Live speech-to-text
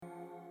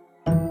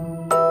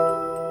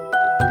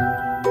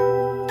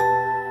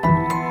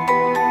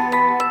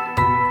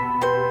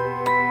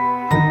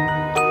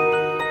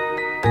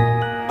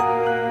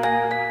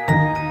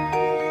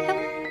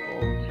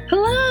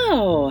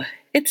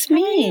It's How are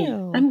me.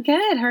 you? I'm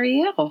good. How are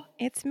you?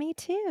 It's me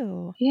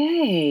too.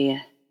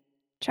 Yay.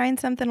 Trying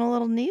something a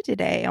little new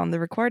today on the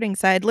recording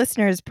side.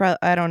 Listeners,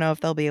 I don't know if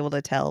they'll be able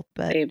to tell,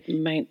 but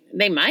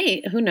They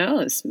might. Who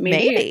knows?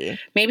 maybe.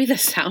 Maybe the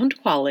sound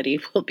quality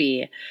will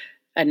be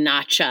a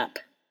notch up.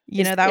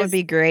 That would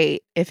be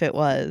great if it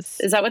was.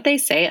 Is that what they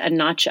say? A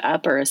notch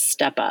up or a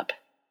step up?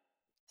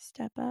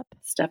 Step up.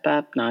 Step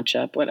up, notch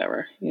up,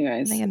 whatever. You I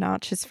guys. think a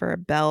notch is for a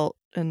belt,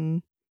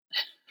 and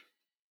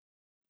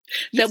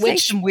you That say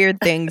which some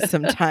weird things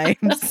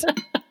sometimes.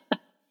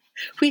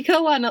 we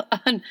go on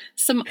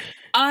some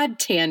odd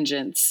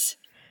tangents.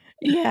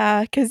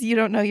 Yeah, because you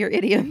don't know your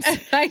idioms.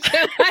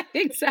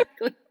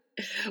 Exactly.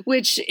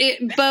 Which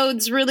it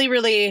bodes really,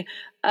 really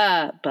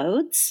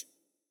bodes?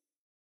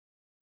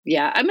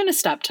 Yeah, I'm going to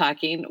stop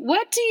talking.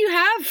 What do you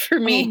have for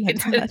me Oh my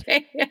God.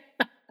 today?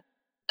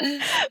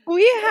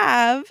 We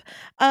have,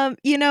 I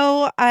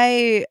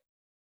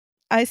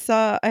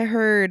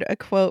heard a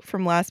quote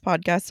from last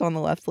podcast on the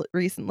left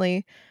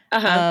recently,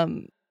 Uh-huh.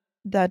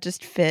 that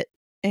just fit,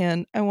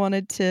 and I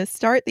wanted to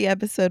start the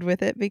episode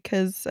with it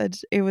because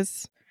it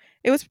was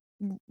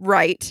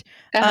right.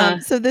 Uh-huh.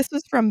 So this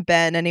was from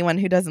Ben. Anyone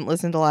who doesn't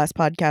listen to last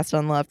podcast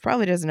on left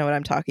probably doesn't know what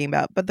I'm talking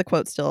about, but the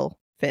quote still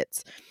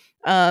fits.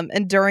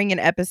 And during an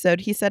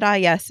episode, he said, "Ah,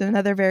 yes,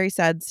 another very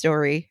sad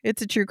story.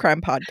 It's a true crime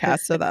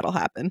podcast, so that'll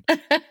happen."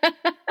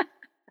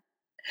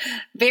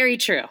 Very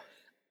true.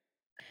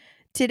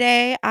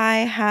 Today, I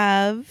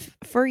have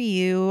for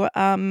you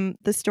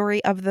the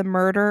story of the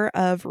murder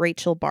of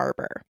Rachel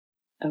Barber.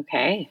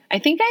 Okay. I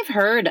think I've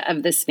heard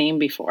of this name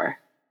before.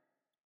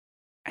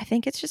 I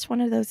think it's just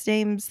one of those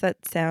names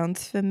that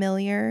sounds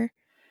familiar.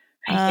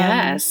 I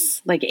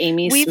guess. Like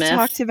Amy We've Smith.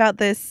 talked about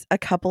this a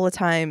couple of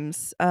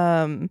times.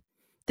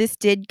 This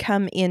did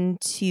come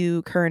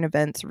into current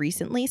events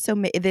recently, so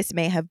this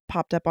may have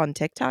popped up on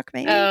TikTok,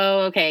 maybe.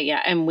 Oh, okay.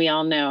 Yeah. And we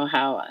all know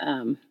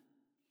how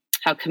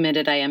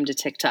committed I am to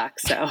TikTok.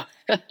 So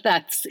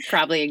that's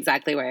probably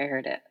exactly where I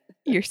heard it.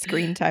 Your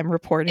screen time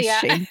report is Yeah.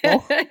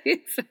 shameful.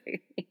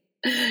 Exactly.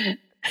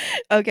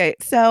 Okay,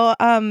 so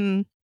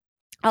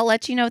I'll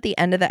let you know at the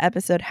end of the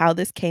episode how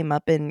this came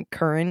up in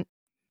current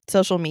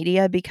social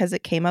media because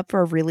it came up for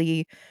a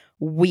really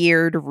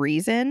weird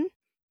reason.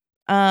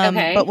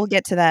 Okay. But we'll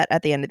get to that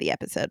at the end of the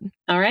episode.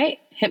 All right.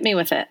 Hit me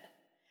with it.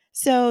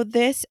 So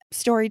this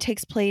story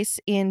takes place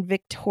in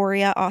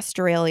Victoria,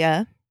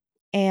 Australia,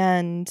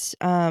 and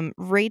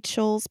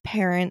Rachel's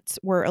parents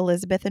were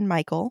Elizabeth and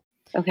Michael,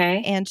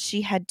 Okay. and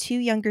she had two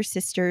younger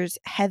sisters,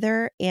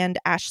 Heather and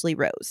Ashley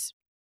Rose.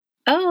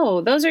 Oh,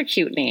 those are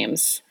cute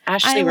names.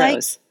 Ashley I like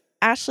Rose.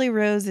 Ashley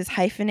Rose is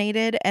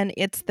hyphenated, and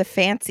it's the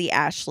fancy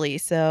Ashley,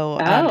 so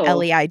Oh.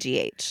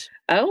 Leigh.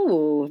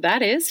 Oh,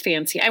 that is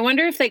fancy. I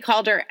wonder if they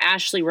called her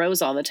Ashley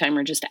Rose all the time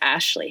or just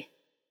Ashley.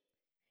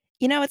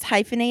 It's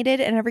hyphenated,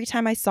 and every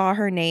time I saw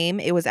her name,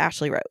 it was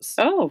Ashley Rose.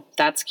 Oh,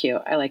 that's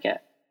cute. I like it.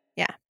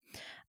 Yeah.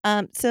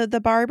 So the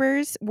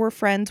Barbers were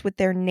friends with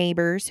their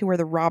neighbors, who were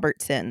the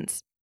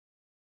Robertsons.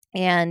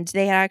 And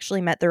they had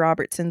actually met the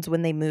Robertsons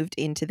when they moved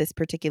into this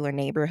particular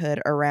neighborhood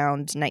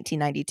around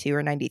 1992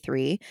 or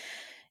 93.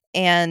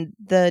 And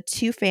the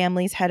two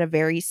families had a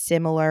very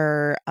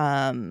similar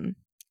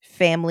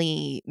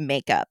family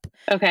makeup.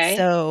 Okay.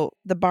 So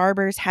the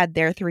Barbers had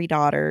their three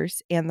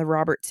daughters, and the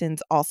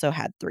Robertsons also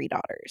had three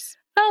daughters.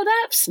 Oh,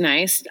 that's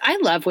nice. I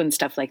love when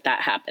stuff like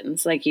that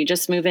happens. Like you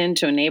just move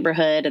into a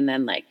neighborhood and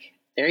then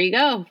there you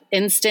go.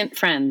 Instant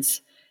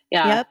friends.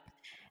 Yeah. Yep.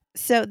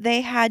 So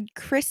they had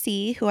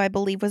Chrissy, who I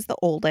believe was the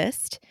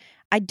oldest.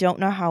 I don't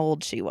know how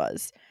old she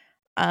was.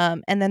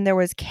 And then there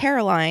was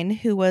Caroline,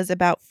 who was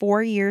about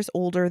 4 years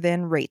older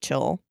than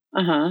Rachel.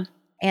 Uh-huh.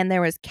 And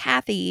there was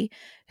Kathy,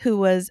 who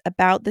was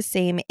about the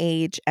same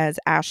age as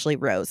Ashley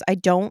Rose. I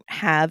don't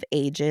have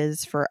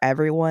ages for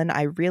everyone.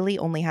 I really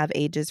only have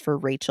ages for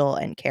Rachel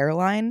and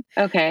Caroline.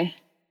 Okay.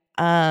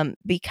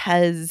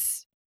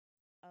 Because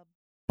a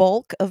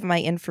bulk of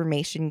my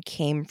information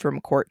came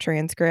from court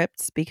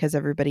transcripts because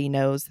everybody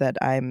knows that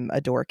I'm a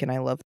dork and I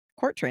love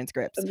court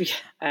transcripts.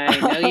 I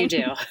know you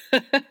do.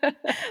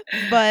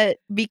 But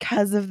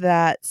because of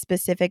that,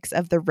 specifics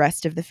of the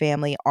rest of the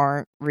family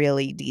aren't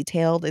really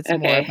detailed. It's more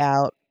Okay.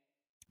 about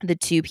the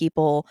two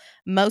people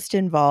most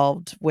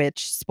involved,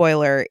 which,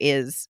 spoiler,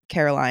 is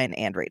Caroline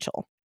and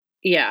Rachel.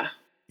 Yeah.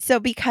 So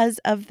because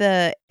of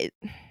that,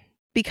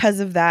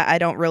 I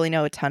don't really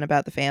know a ton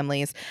about the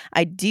families.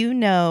 I do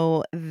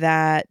know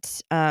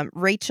that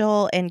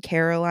Rachel and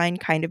Caroline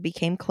kind of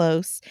became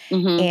close,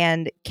 Mm-hmm.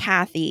 and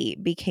Kathy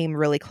became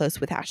really close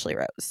with Ashley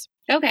Rose.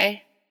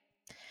 Okay.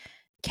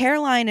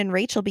 Caroline and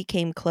Rachel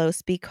became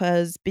close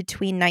because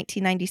between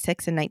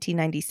 1996 and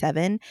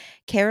 1997,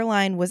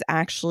 Caroline was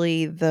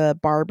actually the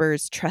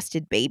Barbers'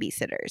 trusted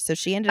babysitter. So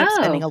she ended up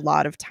spending a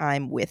lot of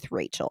time with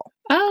Rachel.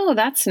 Oh,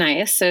 that's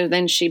nice. So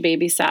then she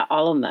babysat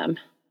all of them.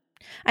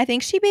 I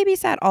think she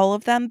babysat all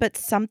of them, but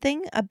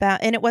something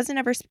about, and it wasn't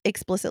ever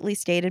explicitly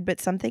stated,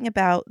 but something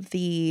about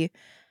the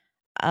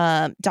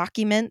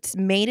documents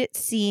made it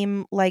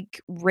seem like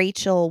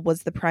Rachel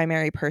was the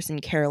primary person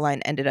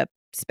Caroline ended up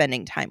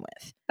spending time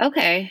with.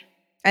 Okay.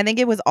 I think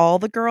it was all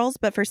the girls,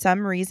 but for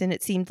some reason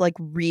it seemed like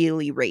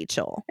really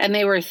Rachel. And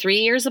they were 3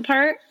 years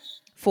apart?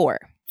 4.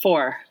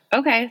 4.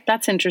 Okay,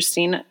 that's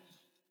interesting.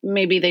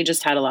 Maybe they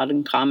just had a lot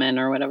in common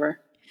or whatever.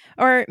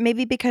 Or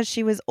maybe because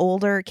she was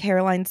older,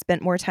 Caroline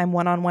spent more time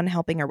one-on-one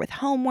helping her with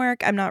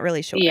homework. I'm not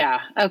really sure. Yeah,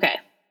 okay.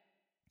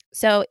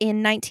 So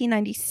in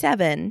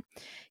 1997,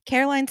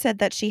 Caroline said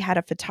that she had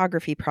a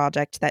photography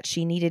project that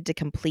she needed to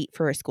complete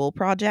for a school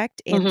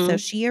project. And so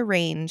she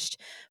arranged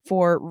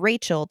for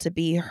Rachel to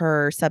be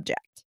her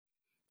subject.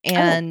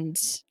 And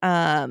she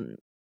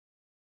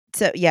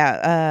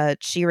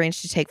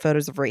arranged to take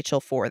photos of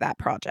Rachel for that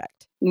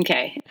project.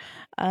 Okay.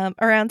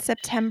 Around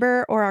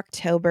September or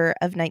October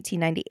of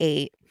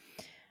 1998,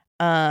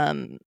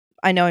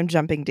 I know I'm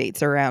jumping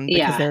dates around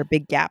because there are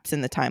big gaps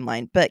in the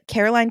timeline, but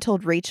Caroline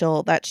told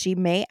Rachel that she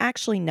may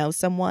actually know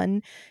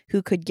someone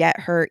who could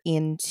get her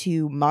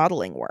into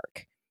modeling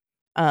work,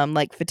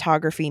 like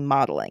photography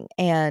modeling.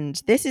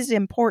 And this is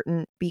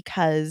important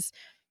because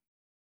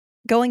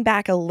going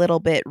back a little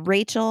bit,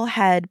 Rachel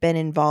had been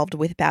involved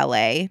with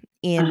ballet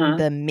in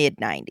the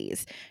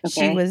mid-90s.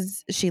 Okay.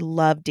 She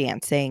loved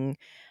dancing.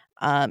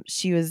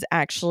 She was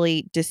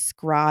actually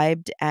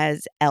described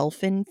as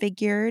elfin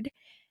figured.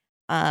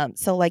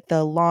 So like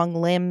the long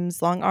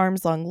limbs, long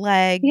arms, long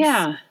legs.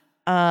 Yeah.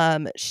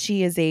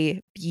 She is a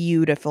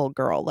beautiful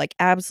girl, like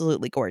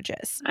absolutely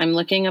gorgeous. I'm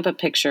looking up a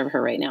picture of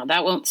her right now.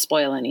 That won't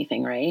spoil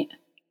anything, right?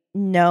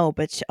 No,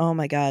 but oh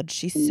my God,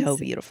 she's so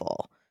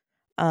beautiful.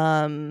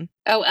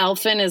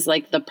 Elfin is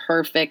like the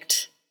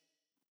perfect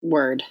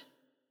word.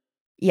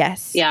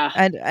 Yes. Yeah.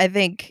 And I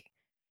think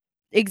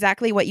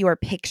exactly what you are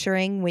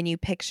picturing when you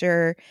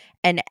picture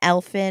an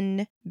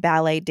elfin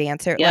ballet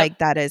dancer, like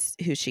that is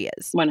who she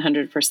is.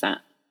 100%.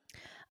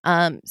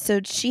 So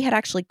she had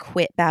actually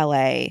quit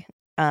ballet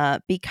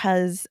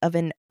because of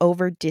an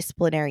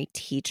over-disciplinary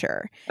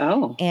teacher.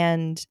 Oh.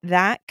 And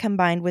that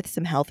combined with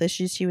some health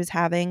issues she was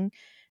having,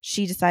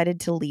 she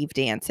decided to leave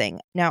dancing.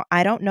 Now,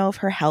 I don't know if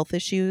her health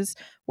issues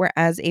were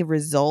as a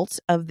result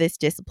of this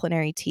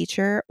disciplinary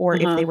teacher or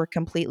if they were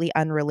completely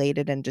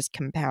unrelated and just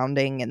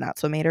compounding and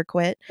that's what made her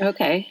quit.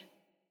 Okay.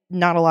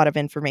 Not a lot of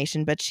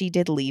information, but she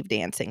did leave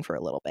dancing for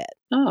a little bit.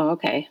 Oh,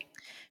 okay.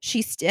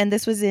 And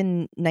this was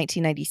in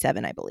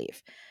 1997, I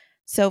believe.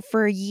 So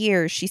for a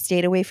year, she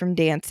stayed away from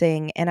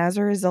dancing, and as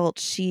a result,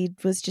 she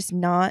was just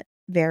not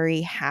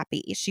very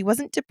happy. She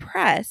wasn't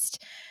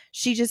depressed.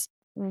 She just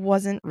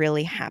wasn't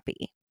really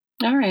happy.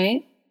 All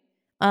right.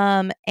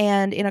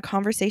 And in a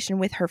conversation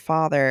with her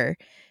father,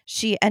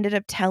 she ended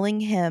up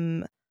telling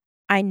him,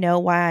 "I know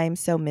why I'm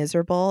so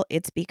miserable.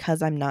 It's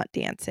because I'm not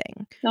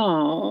dancing."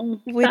 Oh,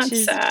 Which that's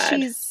is sad.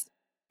 she's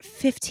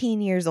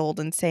 15 years old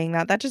and saying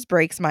that. That just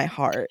breaks my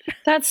heart.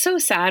 That's so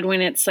sad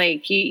when it's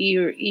like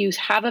you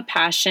have a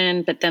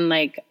passion, but then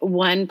like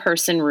one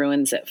person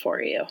ruins it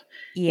for you.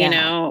 Yeah. You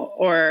know,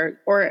 or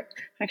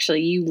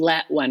actually you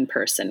let one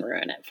person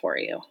ruin it for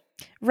you.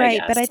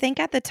 Right, but I think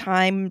at the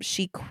time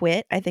she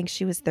quit, I think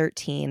she was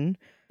 13.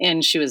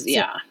 And she was,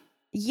 So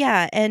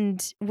yeah,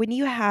 and when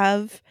you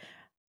have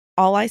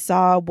all I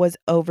saw was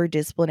over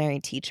disciplinary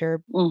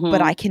teacher,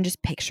 but I can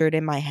just picture it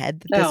in my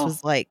head that this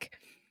was like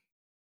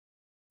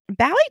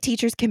ballet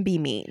teachers can be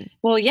mean.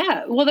 Well,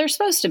 yeah. Well, they're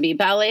supposed to be.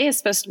 Ballet is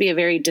supposed to be a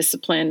very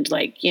disciplined,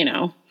 like, you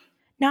know.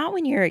 Not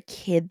when you're a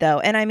kid, though.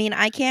 And I mean,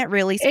 I can't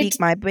really speak.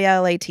 My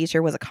ballet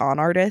teacher was a con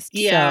artist.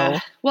 Yeah.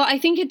 So. Well, I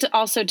think it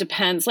also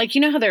depends. Like, you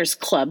know how there's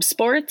club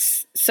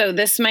sports? So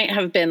this might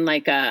have been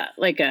like a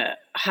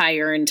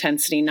higher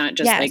intensity, not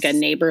just like a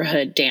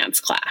neighborhood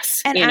dance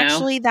class. And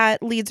actually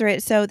that leads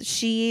right. So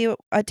she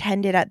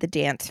attended at the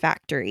Dance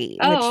Factory,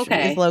 which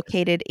is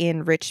located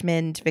in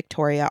Richmond,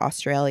 Victoria,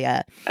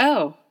 Australia.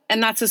 Oh,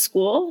 and that's a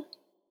school?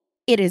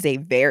 It is a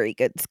very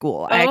good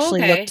school. I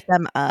actually looked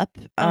them up.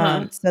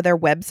 So their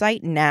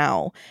website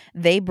now,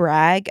 they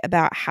brag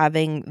about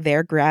having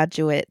their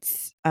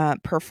graduates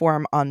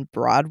perform on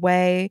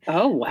Broadway.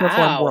 Oh, wow.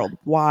 Perform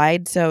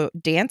worldwide. So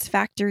Dance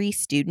Factory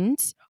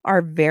students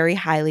are very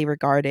highly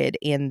regarded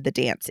in the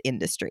dance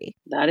industry.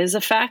 That is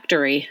a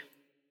factory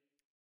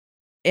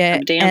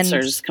of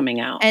dancers coming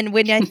out. And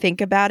when I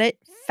think about it,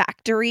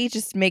 factory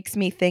just makes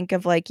me think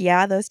of like,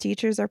 yeah, those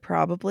teachers are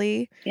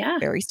probably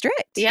very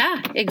strict.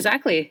 Yeah,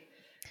 exactly.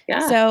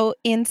 Yeah. So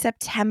in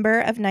September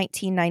of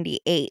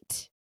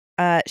 1998,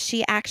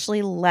 she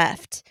actually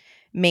left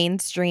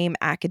mainstream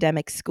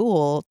academic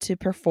school to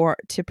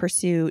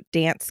pursue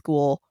dance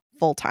school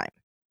full time.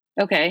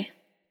 Okay.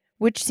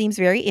 Which seems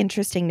very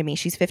interesting to me.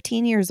 She's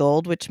 15 years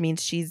old, which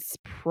means she's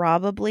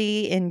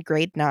probably in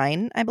grade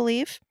 9, I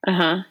believe.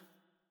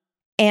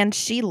 And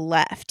she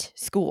left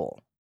school.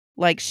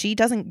 Like, she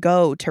doesn't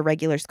go to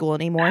regular school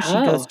anymore. She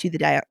goes to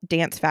the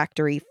Dance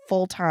Factory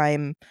full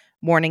time,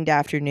 morning to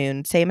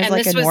afternoon, same as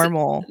like a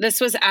normal. This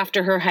was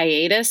after her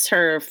hiatus,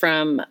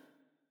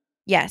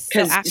 Yes.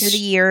 So after the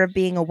year of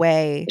being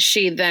away,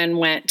 she then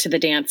went to the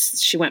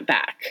dance. She went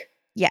back.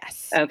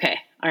 Yes. Okay.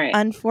 All right.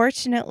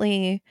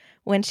 Unfortunately,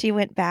 when she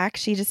went back,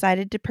 she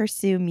decided to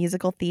pursue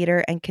musical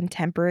theater and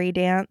contemporary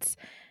dance.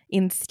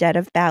 instead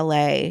of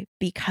ballet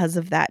because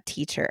of that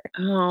teacher.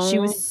 She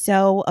was Oh,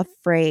 so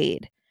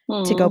afraid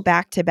to go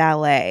back to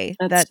ballet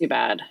that's that too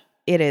bad.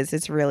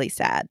 it's really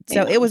sad.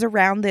 So Yeah. it was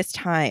around this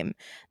time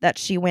that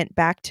she went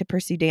back to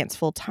pursue dance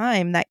full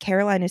time that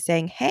Caroline is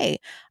saying, hey,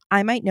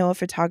 I might know a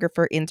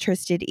photographer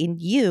interested in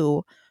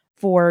you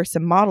for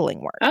some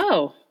modeling work.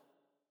 Oh,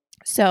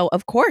 So,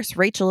 of course,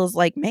 Rachel is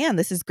like, man,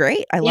 this is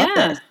great. I love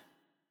yeah. this.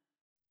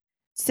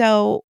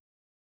 So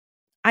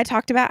I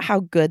talked about how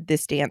good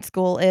this dance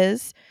school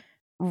is.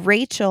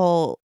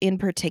 Rachel, in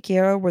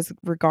particular, was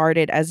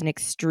regarded as an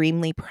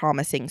extremely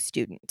promising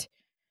student.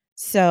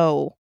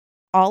 So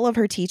all of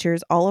her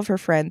teachers, all of her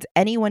friends,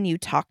 anyone you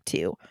talked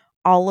to,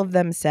 all of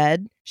them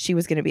said she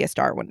was going to be a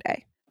star one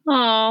day,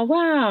 Oh,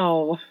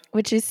 wow.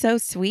 which is so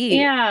sweet.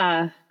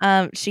 Yeah.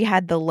 She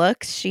had the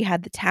looks, she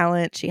had the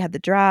talent, she had the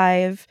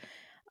drive.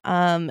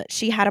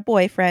 She had a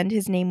boyfriend.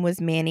 His name was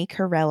Manny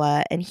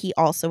Carella, and he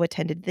also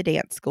attended the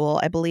dance school.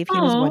 I believe he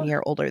was 1 Oh,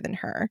 year older than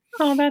her,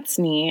 oh, that's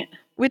neat.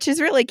 which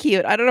is really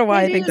cute. I don't know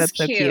why It I think is that's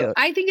so cute. cute.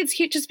 I think it's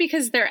cute just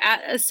because they're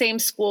at the same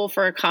school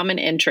for a common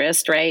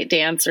interest, right?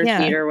 Dance or Yeah.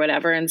 theater or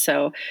whatever. And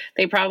so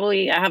they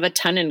probably have a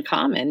ton in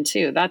common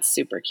too. That's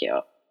super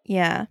cute.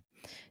 Yeah.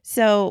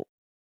 So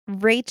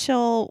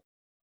Rachel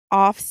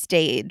off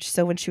stage,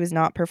 so when she was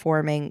not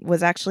performing,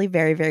 was actually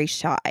very, very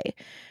shy,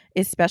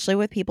 especially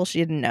with people she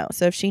didn't know.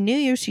 So if she knew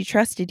you, she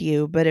trusted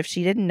you, but if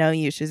she didn't know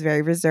you, she was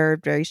very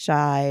reserved, very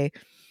shy.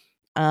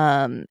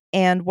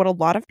 And what a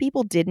lot of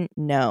people didn't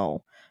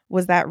know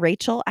was that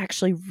Rachel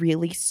actually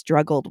really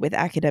struggled with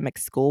academic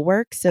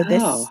schoolwork. So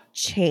this Oh,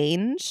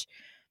 change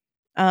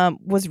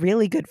was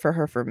really good for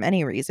her for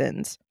many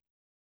reasons.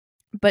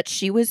 But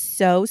she was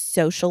so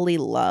socially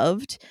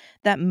loved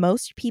that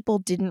most people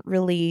didn't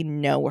really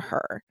know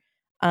her.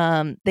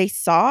 They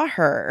saw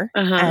her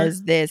uh-huh.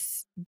 as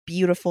this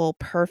beautiful,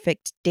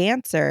 perfect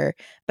dancer,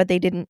 but they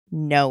didn't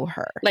know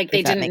her, Like they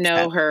if that didn't makes know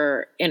sense.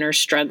 her inner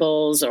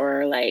struggles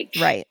or like,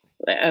 Right.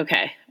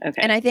 okay,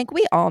 okay. And I think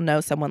we all know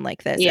someone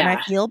like this. And I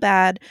Yeah, feel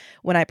bad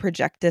when I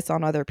project this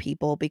on other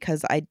people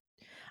because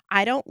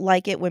I don't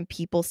like it when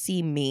people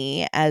see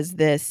me as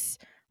this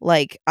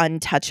like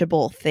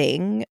untouchable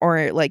thing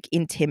or like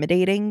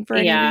intimidating for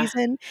any yeah,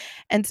 reason.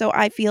 And so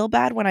I feel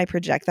bad when I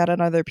project that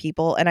on other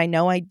people. And I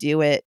know I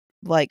do it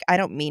like I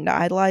don't mean to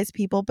idolize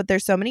people, but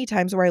there's so many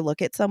times where I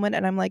look at someone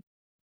and I'm like,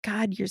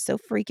 God, you're so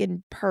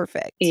freaking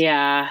perfect.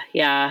 yeah,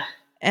 yeah,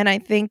 And I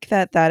think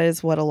that that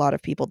is what a lot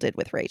of people did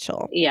with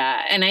Rachel.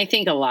 yeah. And I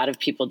think a lot of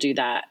people do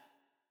that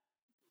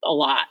a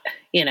lot,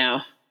 you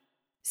know.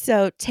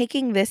 So,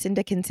 taking this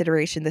into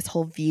consideration, this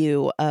whole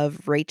view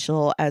of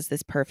Rachel as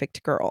this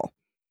perfect girl,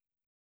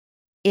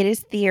 it is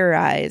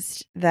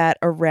theorized that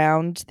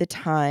around the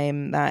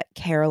time that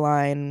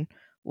Caroline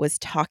was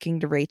talking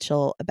to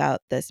Rachel about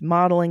this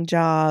modeling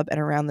job and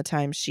around the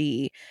time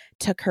she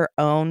took her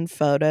own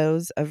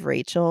photos of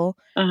Rachel,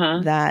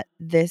 Uh-huh. that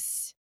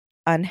this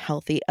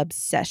unhealthy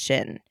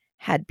obsession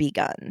had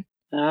begun.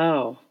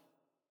 Oh.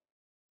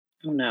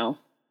 Oh no.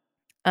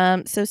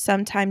 So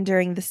sometime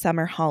during the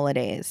summer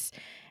holidays,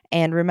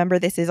 and remember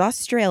this is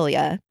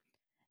Australia,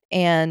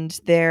 and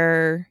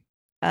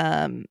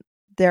um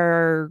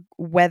their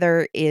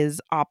weather is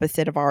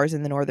opposite of ours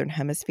in the northern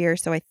hemisphere.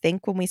 So I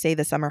think when we say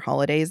the summer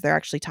holidays, they're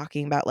actually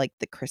talking about like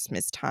the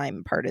Christmas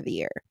time part of the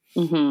year.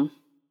 Mhm.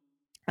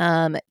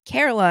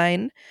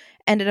 Caroline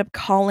ended up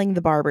calling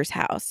the barber's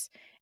house,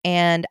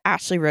 and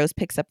Ashley Rose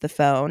picks up the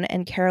phone,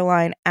 and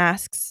Caroline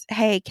asks,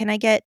 "Hey, can I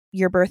get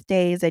your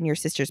birthdays and your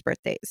sister's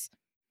birthdays?"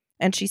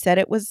 And she said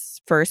it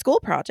was for a school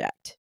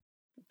project,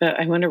 But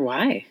I wonder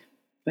why.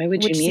 Why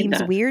would you which need seems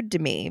that? weird to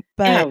me.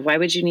 Yeah, But why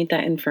would you need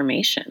that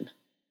information?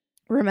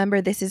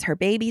 remember, this is her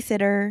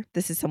babysitter.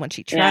 This is someone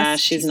she Yeah,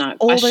 trusts. she's She's not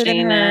older than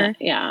questioning it. her.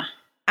 Yeah.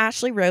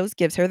 Ashley Rose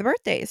gives her the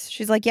birthdays.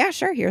 She's like, yeah,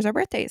 sure, here's our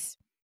birthdays.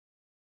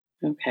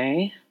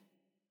 Okay.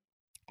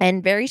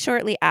 And very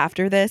shortly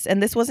after this,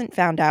 and this wasn't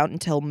found out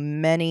until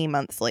many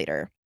months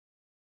later,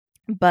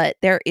 but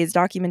there is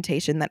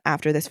documentation that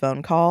after this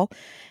phone call,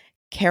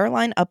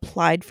 Caroline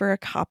applied for a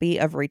copy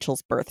of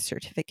Rachel's birth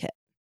certificate,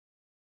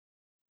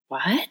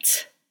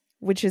 What?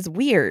 which is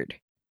weird.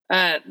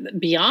 Uh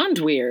Beyond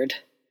weird.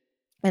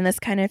 And this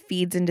kind of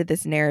feeds into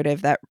this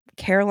narrative that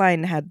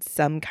Caroline had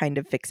some kind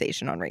of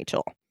fixation on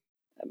Rachel.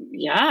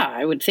 Yeah,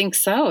 I would think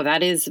so.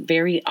 That is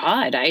very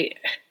odd.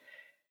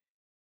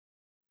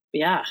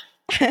 Yeah.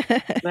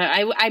 But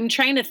I'm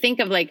trying to think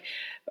of like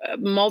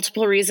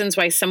multiple reasons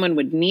why someone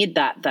would need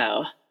that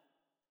though.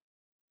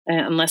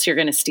 Unless you're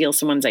going to steal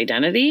someone's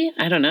identity?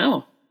 I don't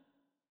know.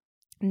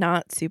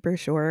 Not super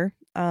sure.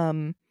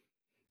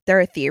 There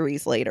are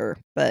theories later,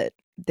 but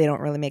they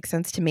don't really make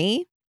sense to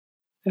me.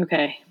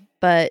 Okay.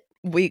 But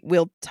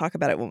we'll talk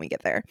about it when we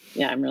get there.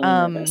 Yeah, I'm really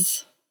Um,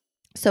 nervous.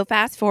 so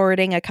fast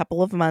forwarding a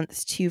couple of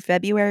months to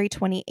February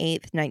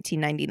 28th,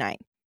 1999.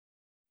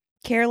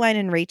 Caroline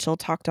and Rachel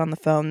talked on the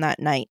phone that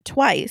night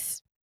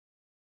twice,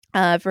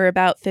 for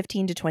about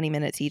 15 to 20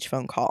 minutes each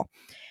phone call.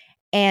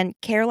 And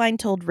Caroline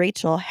told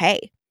Rachel,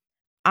 hey,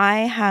 I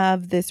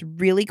have this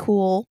really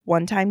cool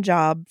one-time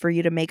job for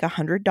you to make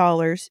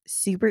 $100,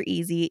 super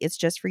easy. It's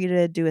just for you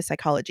to do a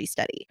psychology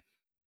study.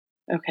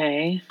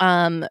 Okay.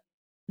 The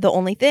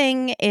only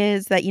thing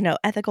is that,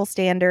 ethical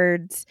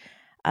standards,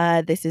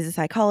 this is a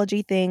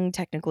psychology thing.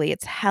 Technically,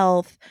 it's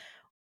health.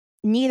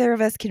 Neither of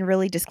us can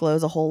really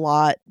disclose a whole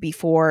lot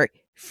before.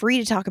 Free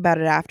to talk about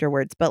it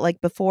afterwards. But like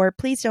before,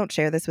 please don't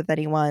share this with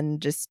anyone.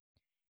 Just,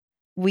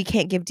 we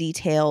can't give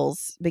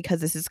details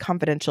because this is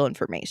confidential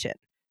information.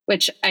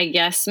 Which I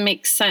guess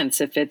makes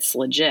sense if it's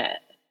legit.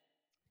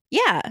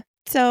 Yeah.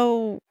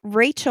 So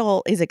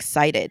Rachel is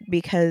excited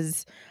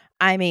because,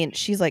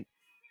 she's like,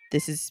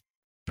 this is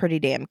pretty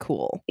damn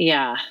cool.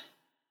 Yeah.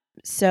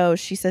 So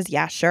she says,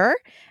 yeah, sure.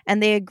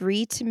 And they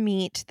agree to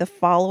meet the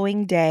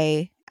following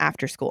day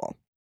after school.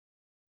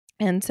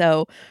 And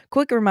so,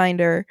 quick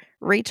reminder,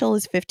 Rachel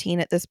is 15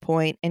 at this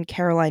point and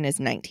Caroline is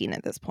 19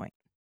 at this point.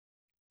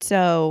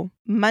 So,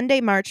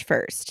 Monday, March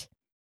 1st,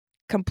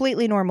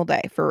 completely normal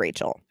day for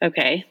Rachel.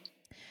 Okay.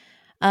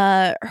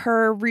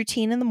 Her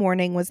routine in the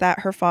morning was that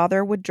her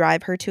father would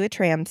drive her to a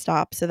tram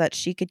stop so that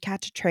she could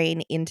catch a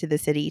train into the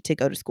city to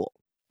go to school.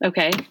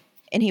 Okay.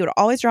 And he would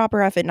always drop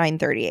her off at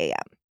 9:30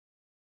 a.m.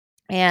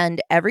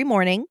 And every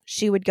morning,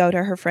 she would go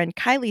to her friend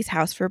Kylie's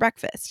house for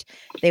breakfast.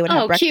 They would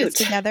have breakfast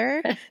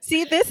together.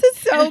 See, this is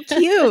so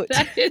cute.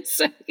 That is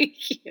so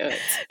cute.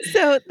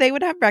 So they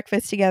would have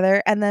breakfast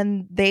together, and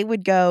then they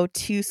would go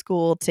to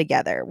school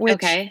together,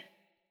 which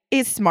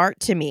is smart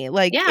to me.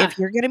 Like, if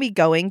you're going to be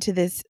going to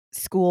this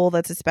school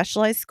that's a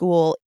specialized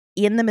school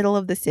in the middle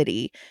of the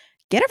city,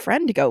 get a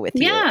friend to go with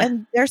you.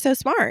 And they're so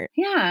smart.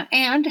 Yeah.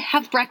 And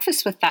have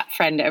breakfast with that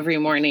friend every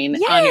morning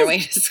on your way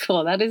to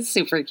school. That is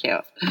super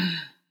cute.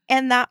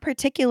 And that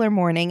particular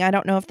morning, I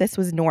don't know if this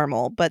was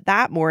normal, but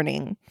that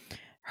morning,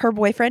 her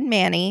boyfriend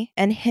Manny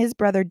and his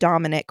brother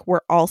Dominic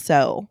were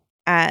also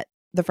at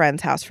the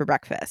friend's house for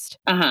breakfast.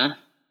 Uh-huh.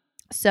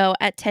 So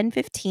at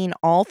 10:15,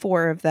 all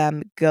four of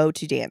them go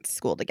to dance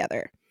school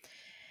together.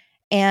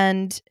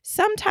 And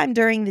sometime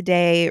during the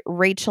day,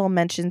 Rachel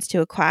mentions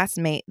to a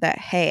classmate that,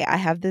 hey, I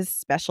have this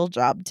special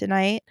job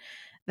tonight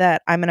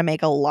that I'm going to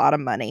make a lot of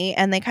money.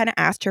 And they kind of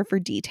asked her for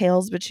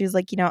details, but she was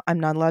like, I'm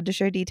not allowed to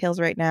share details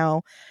right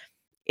now.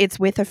 It's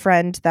with a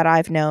friend that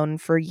I've known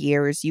for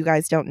years. You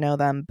guys don't know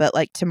them, but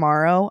like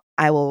tomorrow,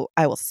 I will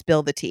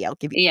spill the tea. I'll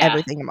give you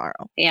everything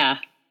tomorrow. Yeah.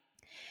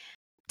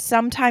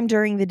 Sometime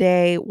during the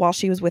day, while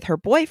she was with her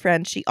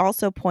boyfriend, she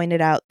also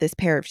pointed out this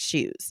pair of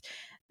shoes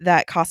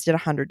that costed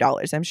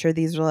 $100. I'm sure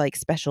these were like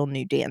special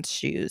new dance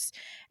shoes.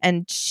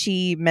 And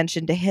she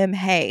mentioned to him,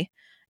 hey,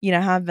 you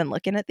know how I've been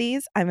looking at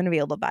these? I'm going to be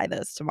able to buy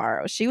those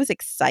tomorrow. She was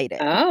excited.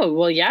 Oh,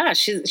 well, yeah.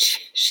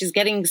 She's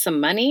getting some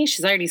money.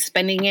 She's already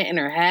spending it in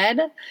her head.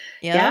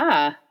 Yep.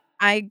 Yeah.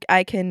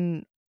 I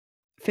can,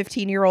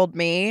 15-year-old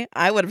me,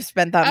 I would have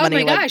spent that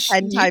money like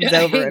 10 times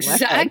over.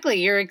 Exactly.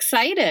 You're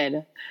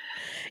excited.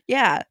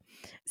 Yeah.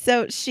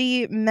 So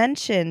she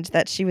mentioned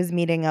that she was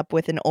meeting up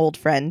with an old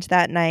friend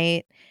that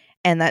night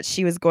and that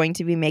she was going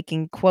to be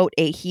making, quote,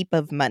 a heap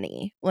of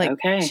money. Like,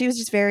 she was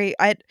just very,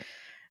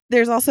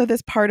 there's also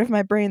this part of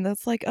my brain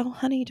that's like, oh,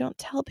 honey, don't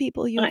tell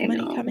people you have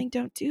money coming.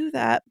 Don't do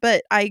that.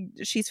 But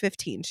she's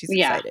 15. She's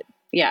excited.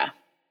 Yeah.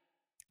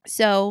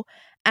 So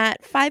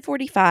at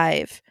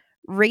 5:45,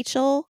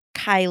 Rachel,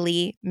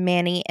 Kylie,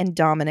 Manny, and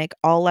Dominic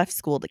all left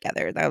school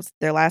together. That was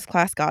their last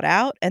class got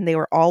out, and they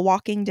were all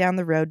walking down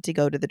the road to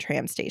go to the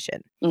tram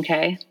station.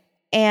 Okay.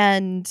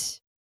 And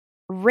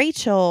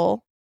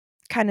Rachel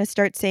kind of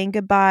starts saying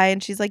goodbye,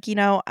 and she's like,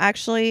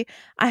 actually,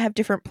 I have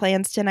different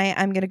plans tonight.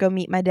 I'm going to go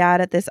meet my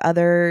dad at this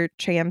other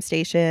tram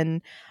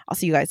station. I'll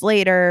see you guys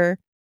later.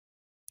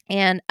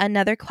 And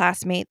another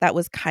classmate that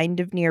was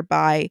kind of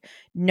nearby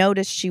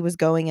noticed she was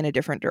going in a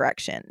different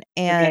direction.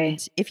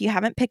 And if you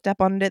haven't picked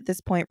up on it at this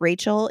point,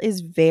 Rachel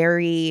is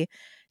very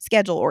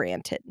schedule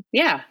oriented.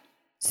 Yeah.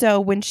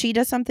 So when she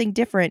does something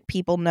different,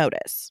 people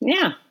notice.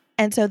 Yeah.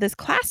 And so this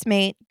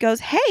classmate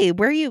goes, hey,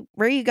 where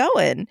are you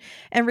going?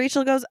 And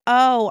Rachel goes,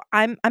 oh,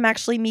 I'm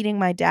actually meeting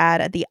my dad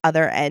at the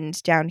other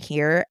end down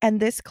here. And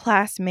this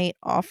classmate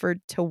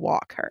offered to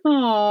walk her.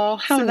 Oh,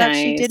 how so nice.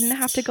 that she didn't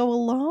have to go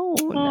alone.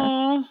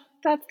 Oh,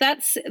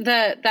 that's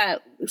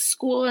that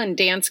school and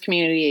dance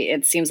community.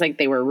 It seems like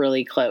they were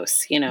really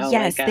close,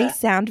 Yes, they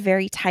sound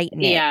very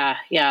tight-knit.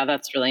 Yeah,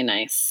 that's really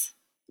nice.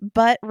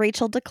 But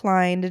Rachel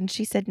declined and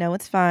she said, no,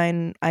 it's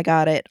fine. I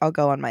got it. I'll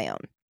go on my own.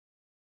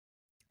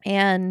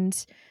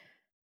 And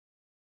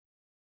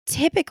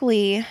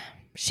typically,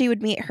 she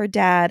would meet her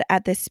dad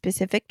at this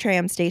specific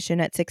tram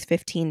station at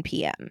 6:15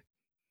 p.m.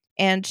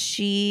 And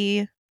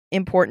she,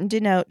 important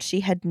to note, she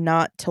had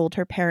not told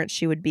her parents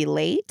she would be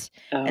late.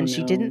 And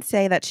she didn't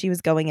say that she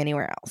was going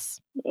anywhere else.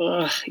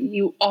 Ugh,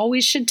 you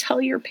always should tell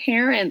your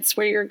parents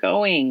where you're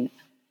going.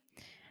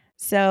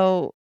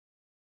 So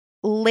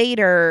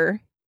later,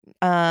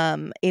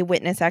 a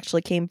witness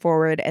actually came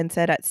forward and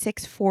said at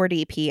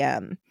 6:40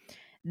 p.m.,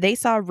 they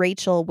saw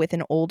Rachel with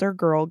an older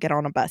girl get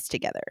on a bus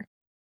together.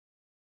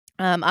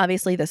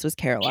 Obviously, this was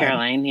Caroline.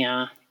 Caroline,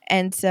 yeah.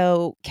 And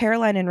so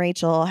Caroline and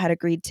Rachel had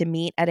agreed to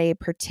meet at a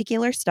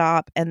particular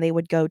stop, and they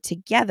would go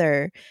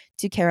together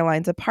to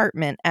Caroline's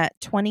apartment at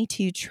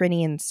 22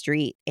 Trinian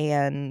Street.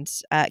 And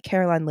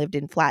Caroline lived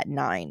in flat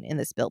 9 in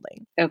this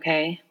building.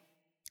 Okay.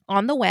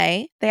 On the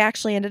way, they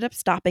actually ended up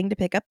stopping to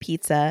pick up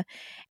pizza,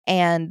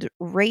 and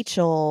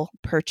Rachel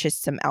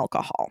purchased some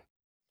alcohol.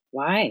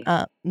 Why?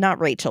 Not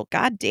Rachel,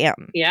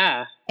 goddamn.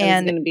 Yeah. I was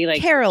And going to be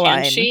like,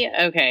 Caroline. Can she?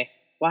 Okay.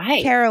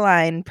 Why?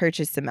 Caroline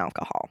purchased some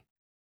alcohol.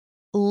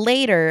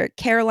 Later,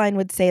 Caroline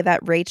would say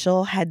that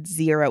Rachel had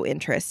zero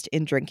interest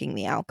in drinking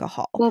the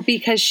alcohol. Well,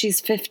 because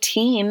she's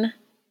 15.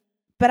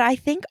 But I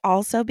think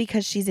also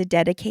because she's a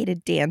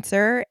dedicated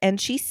dancer and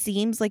she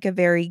seems like a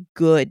very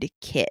good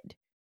kid.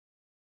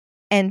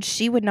 And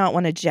she would not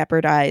want to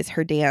jeopardize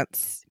her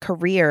dance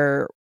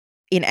career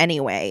in any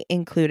way,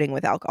 including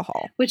with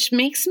alcohol. Which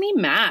makes me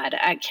mad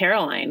at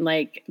Caroline.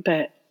 Like,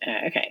 but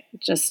okay,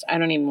 just I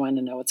don't even want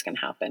to know what's going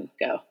to happen.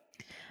 Go.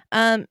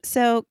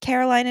 So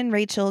Caroline and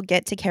Rachel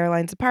get to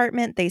Caroline's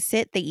apartment. They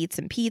sit, they eat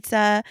some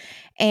pizza,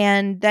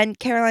 and then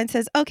Caroline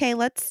says, "Okay,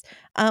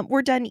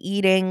 we're done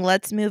eating.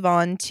 Let's move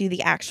on to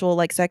the actual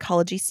like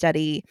psychology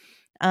study."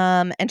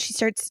 And she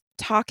starts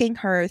talking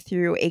her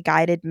through a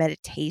guided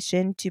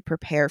meditation to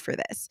prepare for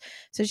this.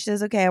 So she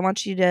says, "Okay, I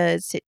want you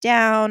to sit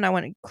down. I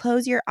want to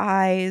close your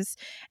eyes,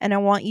 and I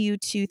want you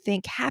to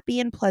think happy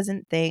and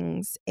pleasant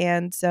things."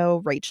 And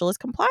so Rachel is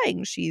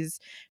complying. She's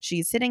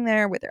sitting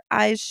there with her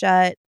eyes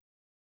shut.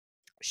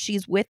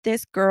 She's with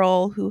this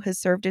girl who has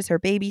served as her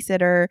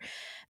babysitter.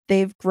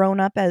 They've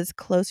grown up as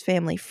close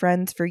family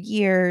friends for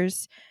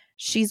years.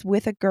 She's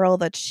with a girl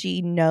that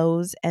she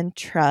knows and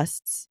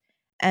trusts.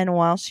 And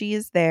while she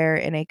is there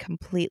in a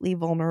completely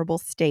vulnerable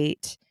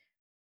state,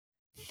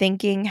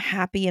 thinking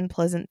happy and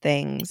pleasant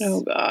things,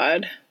 Oh,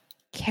 God.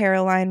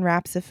 Caroline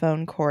wraps a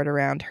phone cord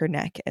around her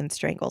neck and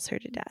strangles her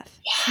to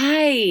death.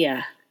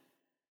 Why?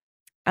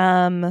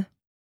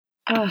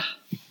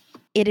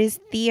 It is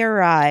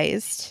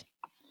theorized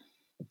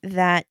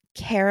that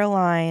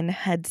Caroline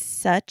had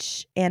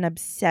such an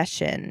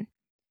obsession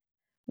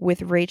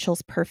with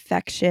Rachel's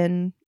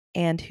perfection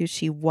and who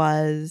she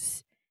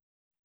was.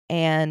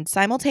 And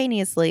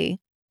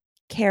simultaneously,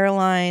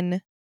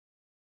 Caroline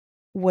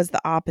was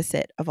the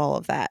opposite of all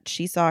of that.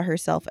 She saw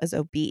herself as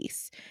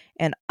obese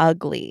and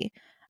ugly.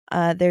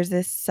 There's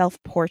this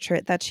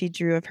self-portrait that she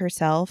drew of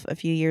herself a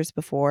few years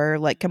before,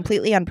 like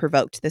completely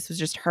unprovoked. This was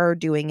just her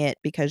doing it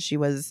because she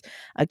was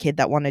a kid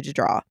that wanted to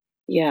draw.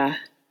 Yeah.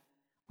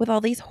 With all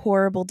these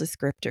horrible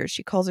descriptors.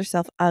 She calls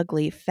herself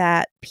ugly,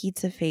 fat,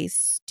 pizza face,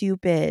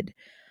 stupid.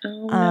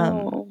 Oh,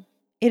 no.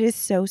 It is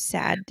so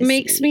sad to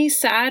Makes see. me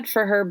sad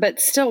for her, but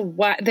still,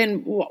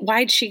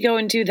 why'd she go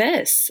and do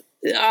this?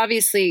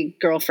 Obviously,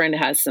 girlfriend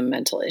has some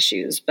mental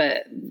issues,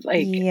 but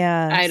like,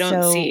 Yeah, I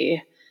don't so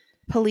see.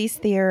 police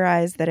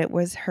theorize that it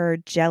was her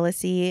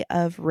jealousy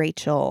of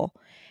Rachel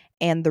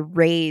and the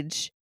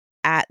rage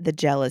at the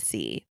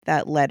jealousy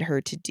that led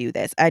her to do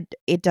this.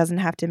 It doesn't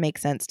have to make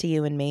sense to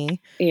you and me.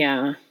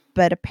 Yeah.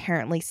 But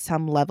apparently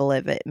some level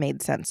of it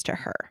made sense to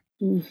her.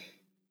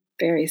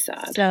 Very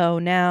sad. So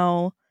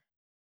now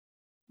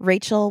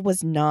Rachel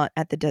was not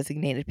at the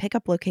designated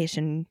pickup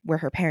location where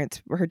her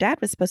dad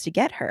was supposed to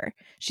get her.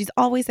 She's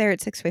always there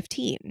at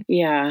 6:15.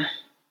 Yeah.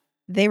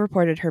 They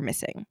reported her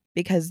missing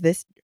because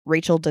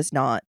Rachel does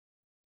not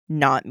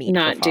meet her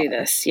Not do father.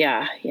 this.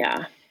 Yeah.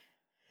 Yeah.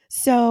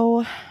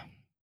 So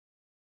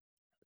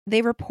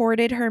they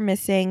reported her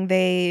missing.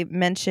 They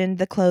mentioned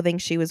the clothing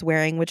she was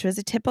wearing, which was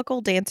a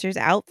typical dancer's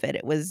outfit.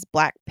 It was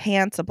black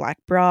pants, a black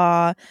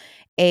bra,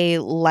 a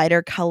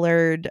lighter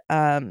colored,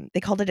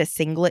 they called it a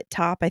singlet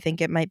top. I think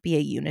it might be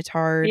a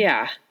unitard.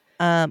 Yeah.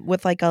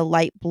 With like a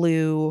light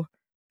blue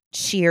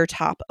sheer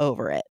top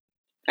over it.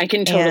 I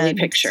can totally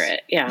picture it.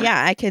 Yeah.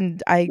 Yeah,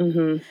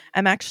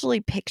 I'm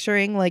actually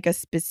picturing like a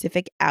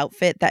specific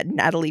outfit that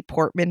Natalie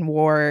Portman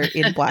wore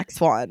in Black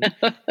Swan.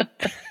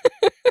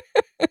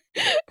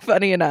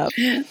 Funny enough.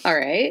 All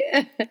right.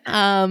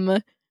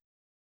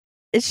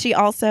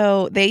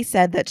 They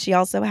said that she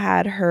also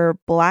had her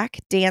black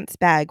dance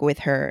bag with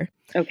her.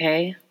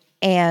 Okay.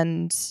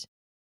 And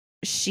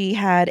she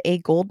had a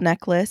gold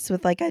necklace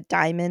with like a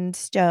diamond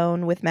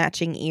stone with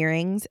matching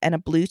earrings and a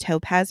blue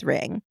topaz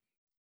ring.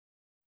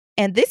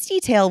 And this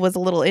detail was a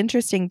little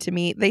interesting to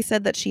me. They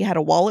said that she had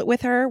a wallet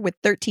with her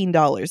with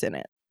 $13 in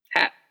it.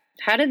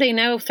 How did they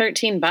know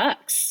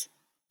 $13?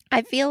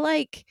 I feel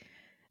like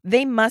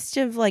they must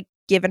have like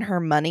given her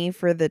money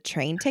for the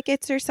train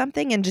tickets or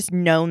something and just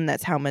known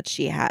that's how much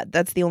she had.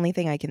 That's the only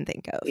thing I can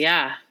think of.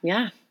 Yeah.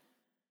 Yeah.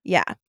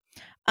 Yeah.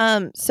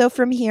 So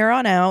from here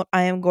on out,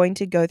 I am going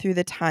to go through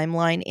the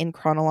timeline in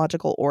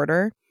chronological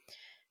order.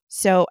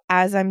 So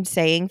as I'm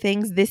saying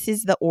things, this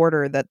is the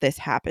order that this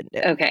happened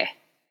in. Okay.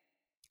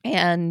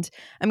 And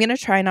I'm going to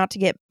try not to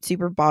get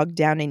super bogged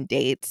down in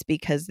dates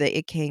because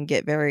it can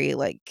get very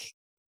like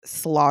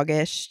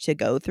sloggish to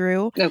go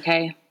through.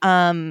 Okay.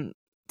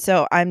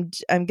 So I'm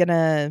going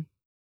to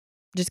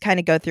just kind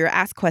of go through,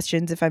 ask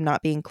questions if I'm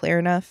not being clear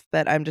enough,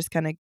 but I'm just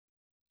kind of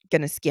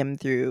going to skim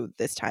through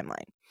this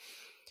timeline.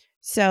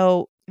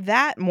 So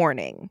that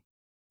morning,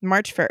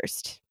 March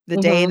 1st, the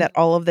day that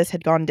all of this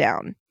had gone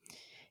down.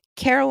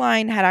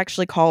 Caroline had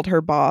actually called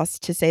her boss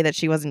to say that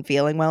she wasn't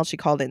feeling well. She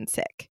called in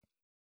sick.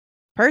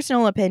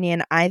 Personal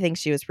opinion, I think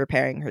she was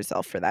preparing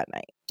herself for that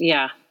night.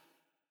 Yeah.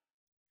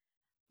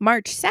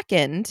 March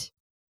 2nd,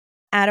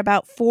 at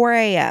about 4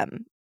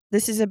 a.m.,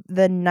 this is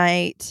the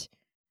night,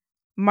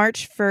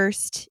 March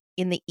 1st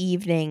in the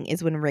evening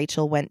is when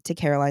Rachel went to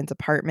Caroline's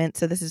apartment.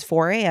 So this is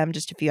 4 a.m.,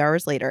 just a few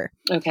hours later.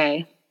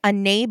 Okay. A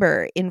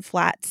neighbor in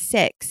flat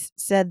 6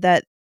 said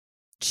that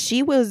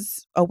she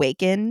was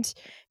awakened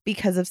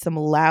because of some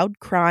loud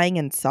crying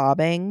and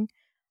sobbing,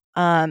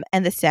 and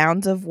the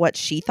sounds of what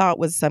she thought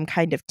was some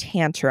kind of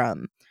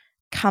tantrum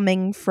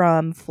coming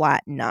from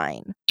flat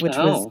 9, which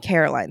was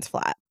Caroline's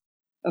flat.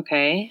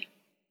 Okay.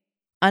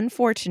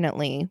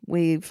 Unfortunately,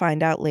 we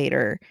find out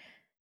later,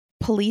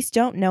 police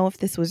don't know if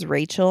this was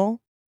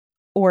Rachel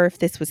or if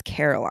this was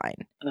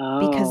Caroline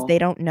because they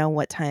don't know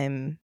what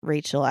time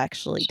Rachel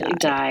actually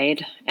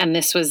died. And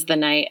this was the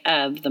night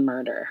of the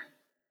murder.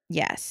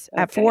 Yes,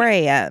 at 4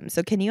 a.m.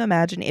 So can you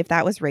imagine if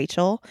that was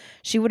Rachel?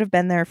 She would have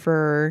been there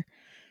for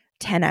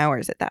 10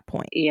 hours at that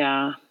point.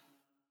 Yeah.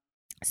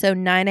 So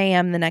 9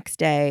 a.m. the next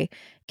day,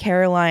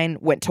 Caroline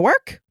went to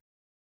work.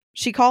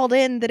 She called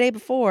in the day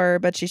before,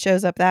 but she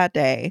shows up that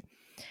day.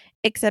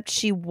 Except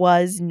she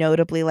was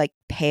notably like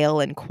pale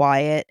and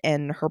quiet,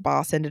 and her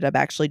boss ended up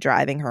actually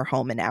driving her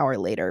home an hour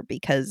later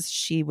because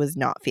she was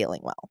not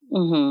feeling well.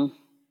 Mm-hmm.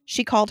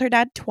 She called her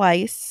dad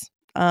twice,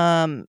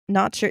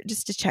 not sure,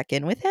 just to check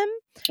in with him.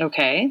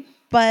 Okay.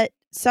 But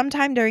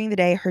sometime during the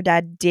day, her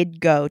dad did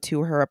go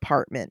to her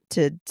apartment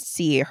to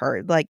see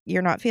her. Like,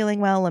 you're not feeling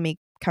well. Let me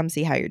come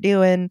see how you're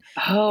doing.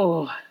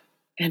 Oh,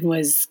 and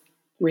was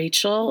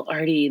Rachel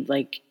already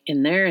like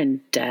in there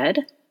and dead?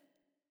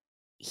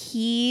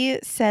 He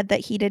said that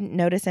he didn't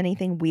notice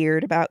anything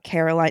weird about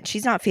Caroline.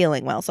 She's not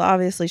feeling well, so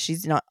obviously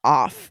she's not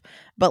off.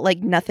 But like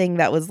nothing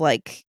that was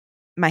like,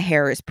 my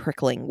hair is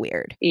prickling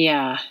weird.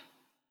 Yeah.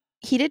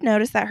 He did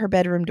notice that her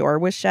bedroom door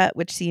was shut,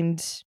 which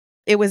seemed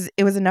it was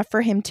enough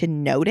for him to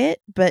note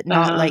it, but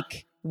not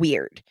like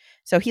weird.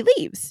 So he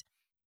leaves.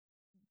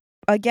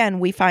 Again,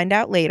 we find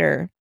out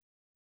later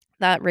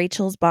that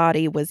Rachel's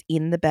body was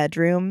in the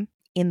bedroom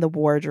in the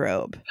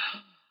wardrobe.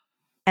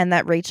 And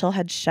that Rachel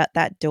had shut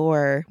that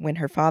door when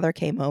her father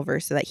came over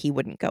so that he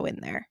wouldn't go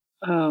in there.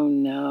 Oh,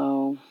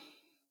 no.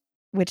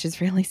 Which is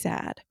really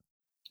sad.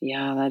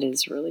 Yeah, that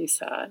is really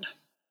sad.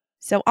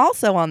 So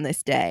also on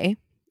this day,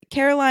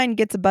 Caroline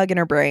gets a bug in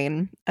her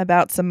brain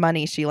about some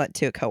money she lent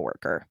to a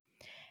coworker.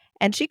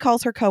 And she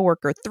calls her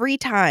coworker 3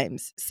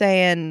 times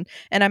saying,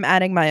 and I'm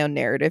adding my own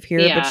narrative here,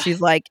 but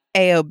she's like,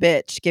 "Ayo,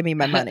 bitch, give me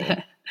my money."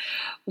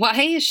 Why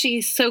is she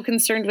so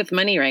concerned with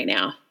money right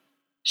now?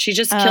 She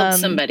just killed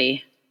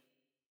somebody.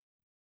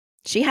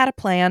 She had a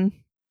plan.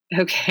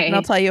 Okay. And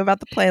I'll tell you about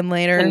the plan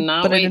later.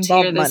 Cannot but wait it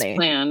involved to hear money. This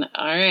plan.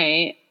 All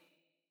right.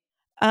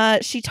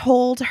 She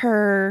told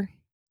her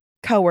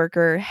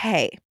coworker,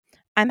 "Hey,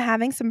 I'm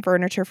having some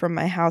furniture from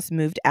my house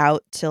moved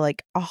out to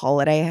like a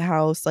holiday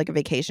house, like a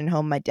vacation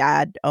home my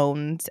dad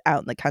owns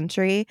out in the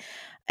country,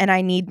 and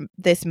I need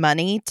this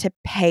money to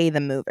pay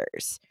the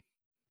movers."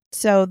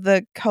 So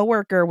the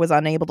coworker was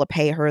unable to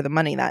pay her the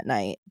money that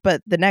night,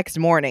 but the next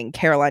morning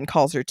Caroline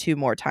calls her 2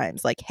 more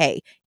times like,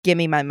 "Hey, give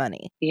me my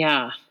money."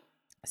 Yeah.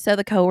 So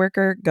the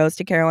coworker goes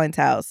to Caroline's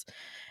house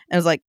and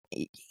was like,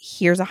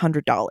 "Here's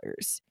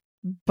 $100."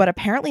 But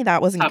apparently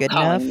that wasn't good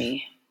enough.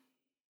 Me.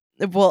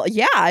 Well,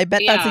 yeah, I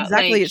bet that's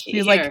exactly like, it. She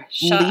was like,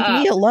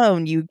 "Leave me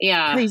alone, you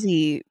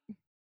crazy."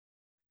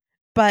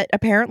 But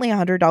apparently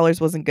 $100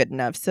 wasn't good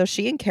enough. So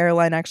she and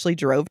Caroline actually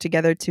drove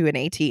together to an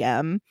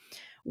ATM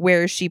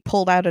where she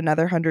pulled out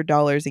another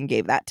 $100 and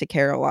gave that to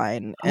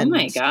Caroline. Oh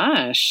my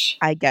gosh.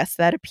 I guess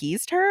that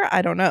appeased her.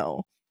 I don't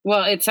know.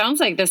 Well, it sounds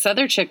like this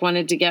other chick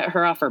wanted to get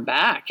her off her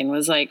back and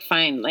was like,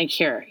 "Fine, like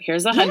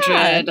here's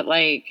 100. Yeah.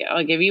 Like,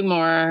 I'll give you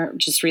more.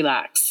 Just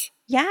relax."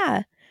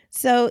 Yeah.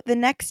 So the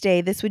next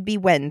day, this would be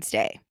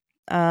Wednesday.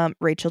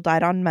 Rachel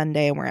died on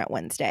Monday and we're at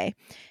Wednesday.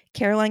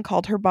 Caroline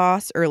called her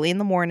boss early in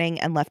the morning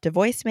and left a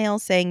voicemail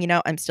saying,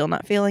 "I'm still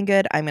not feeling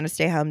good. I'm going to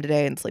stay home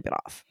today and sleep it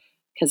off.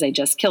 Because I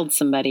just killed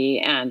somebody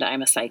and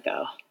I'm a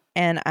psycho.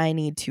 And I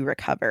need to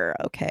recover,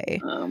 okay?"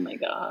 Oh my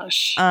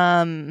gosh.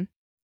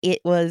 It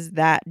was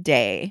that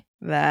day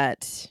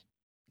that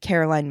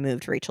Caroline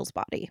moved Rachel's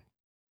body.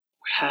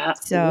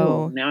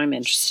 So now I'm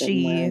interested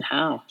in when,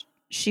 how.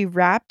 She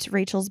wrapped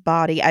Rachel's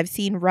body. I've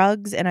seen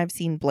rugs and I've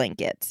seen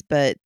blankets,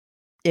 but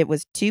it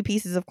was 2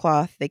 pieces of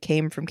cloth. They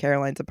came from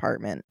Caroline's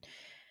apartment.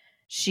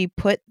 She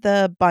put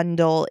the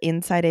bundle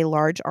inside a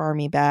large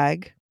army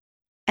bag,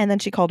 and then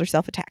she called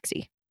herself a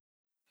taxi.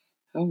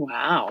 Oh,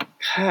 wow.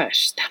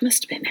 Gosh, that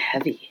must have been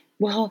heavy.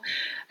 Well,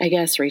 I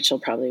guess Rachel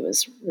probably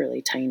was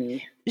really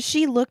tiny.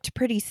 She looked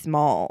pretty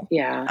small.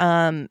 Yeah.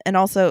 And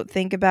also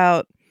think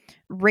about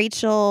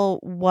Rachel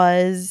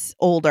was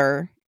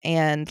older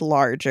and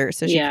larger,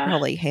 so she could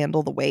probably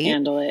handle the weight.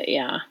 Handle it,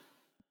 yeah.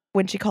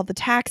 When she called the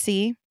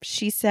taxi,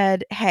 she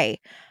said, "Hey,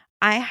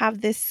 I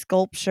have this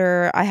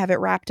sculpture. I have it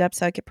wrapped up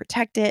so I could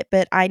protect it,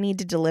 but I need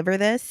to deliver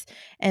this."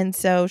 And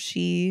so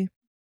she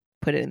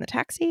put it in the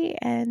taxi,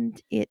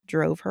 and it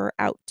drove her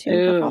out to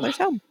her Ooh, father's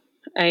home.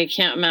 I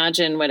can't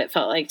imagine what it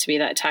felt like to be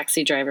that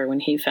taxi driver when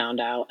he found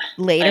out.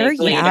 Later,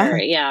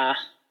 Yeah,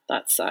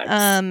 that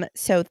sucks.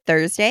 So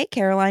Thursday,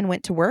 Caroline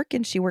went to work,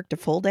 and she worked a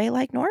full day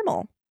like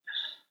normal.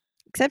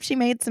 Except she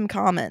made some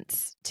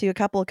comments to a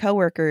couple of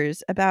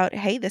coworkers about,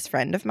 hey, this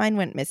friend of mine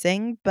went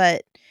missing,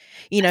 but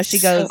she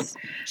goes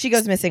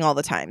missing all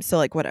the time. So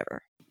like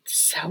whatever.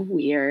 So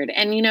weird.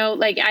 And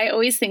like I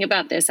always think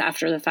about this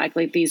after the fact,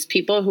 like these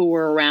people who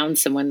were around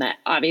someone that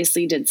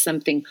obviously did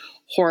something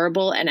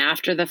horrible, and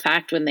after the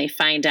fact when they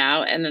find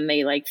out and then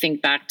they like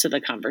think back to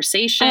the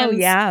conversations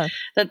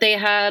that they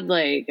had,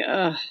 like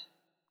ugh.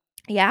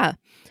 Yeah.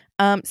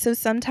 So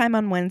sometime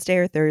on Wednesday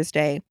or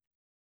Thursday,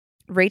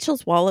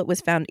 Rachel's wallet was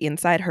found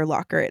inside her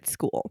locker at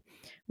school,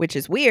 which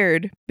is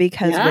weird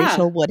because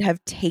Rachel would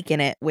have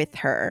taken it with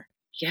her.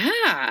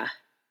 Yeah.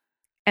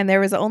 And there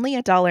was only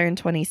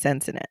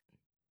 $1.20 in it.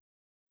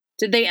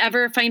 Did they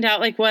ever find out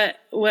like what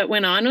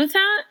went on with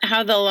that?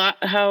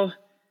 How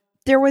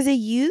there was a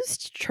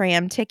used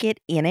tram ticket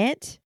in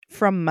it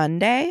from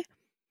Monday,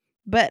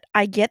 but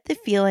I get the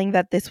feeling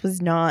that this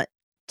was not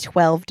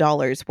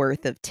 $12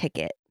 worth of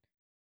ticket.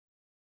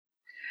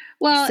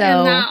 Well,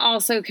 and that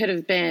also could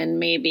have been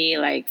maybe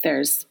like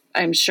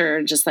I'm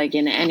sure just like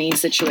in any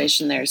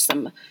situation, there's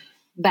some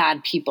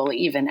bad people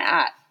even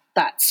at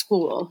that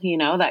school,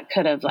 that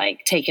could have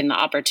like taken the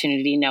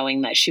opportunity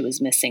knowing that she was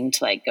missing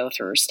to like go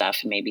through her stuff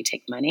and maybe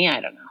take money. I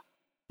don't know.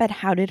 But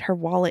how did her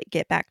wallet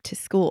get back to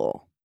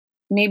school?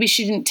 Maybe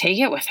she didn't take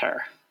it with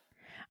her.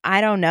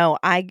 I don't know.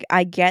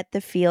 I get the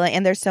feeling,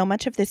 and there's so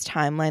much of this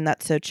timeline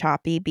that's so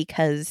choppy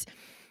because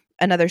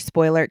another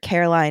spoiler,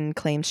 Caroline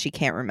claims she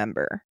can't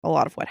remember a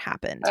lot of what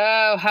happened.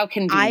 Oh, how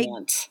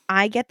convenient.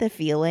 I get the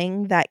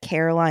feeling that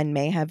Caroline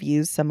may have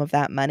used some of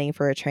that money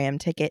for a tram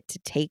ticket to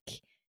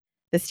take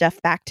the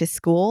stuff back to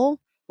school.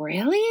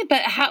 Really?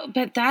 But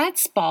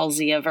that's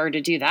ballsy of her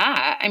to do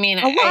that. I mean,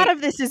 a lot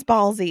of this is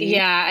ballsy.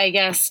 Yeah, I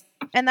guess.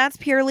 And that's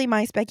purely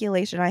my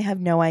speculation. I have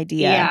no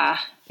idea. Yeah.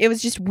 It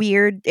was just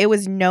weird. It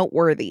was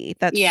noteworthy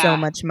that so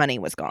much money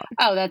was gone.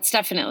 Oh, that's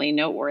definitely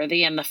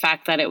noteworthy. And the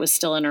fact that it was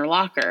still in her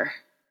locker.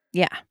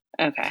 Yeah.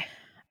 Okay.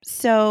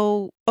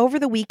 So over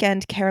the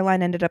weekend,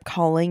 Caroline ended up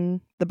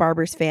calling the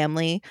Barber's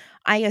family,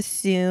 I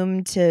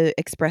assume to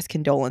express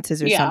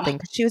condolences or something,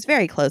 because she was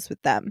very close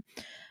with them.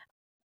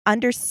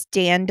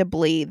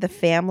 Understandably, the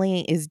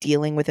family is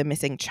dealing with a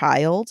missing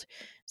child.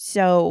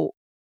 So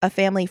a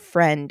family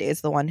friend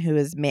is the one who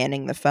is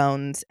manning the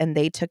phones, and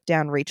they took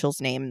down Rachel's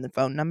name and the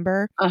phone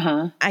number.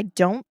 I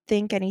don't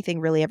think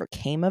anything really ever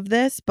came of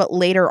this, but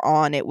later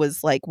on it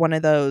was like one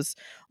of those,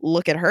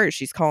 look at her,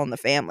 she's calling the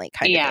family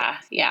kind of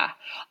thing. Yeah.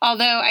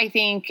 Although I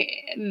think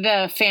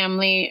the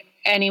family,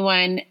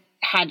 anyone,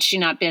 had she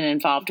not been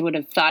involved, would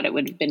have thought it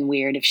would have been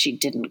weird if she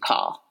didn't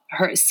call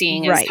her,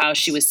 seeing as how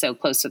she was so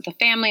close with the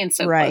family and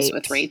so close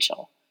with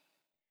Rachel.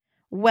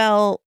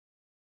 Well,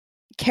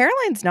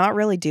 Caroline's not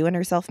really doing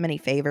herself many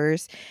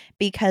favors,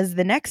 because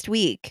the next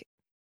week,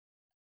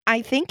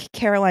 I think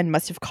Caroline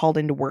must have called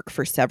into work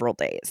for several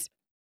days,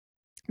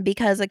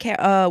 because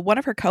one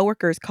of her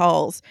coworkers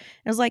calls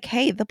and was like,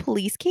 hey, the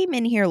police came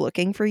in here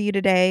looking for you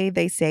today.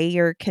 They say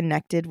you're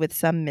connected with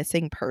some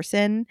missing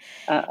person.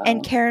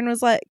 And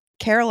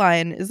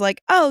Caroline is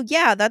like, oh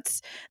yeah,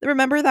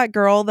 remember that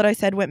girl that I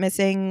said went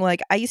missing?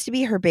 Like, I used to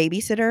be her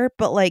babysitter,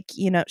 but like,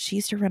 she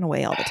used to run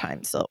away all the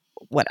time. So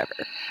whatever.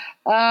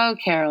 Oh,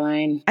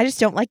 Caroline. I just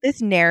don't like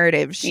this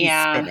narrative she's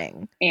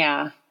spinning.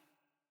 Yeah.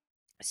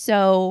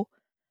 So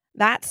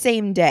that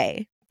same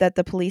day that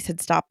the police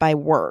had stopped by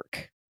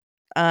work,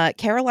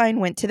 Caroline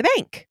went to the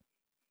bank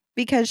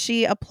because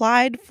she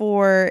applied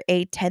for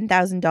a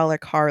 $10,000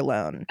 car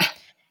loan.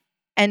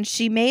 And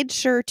she made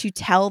sure to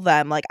tell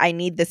them, like, I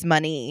need this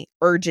money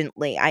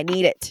urgently. I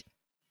need it.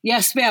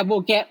 Yes, ma'am.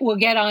 We'll get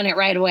on it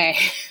right away.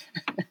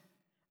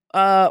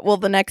 Well,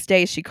 the next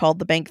day she called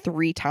the bank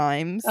 3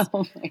 times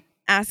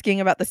asking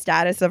about the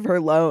status of her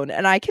loan.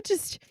 And I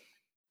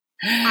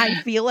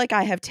feel like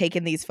I have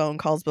taken these phone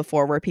calls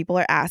before where people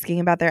are asking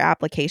about their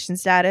application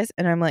status.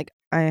 And I'm like,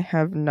 I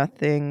have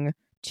nothing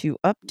to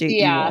update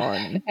you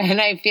on. And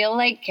I feel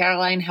like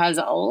Caroline has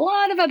a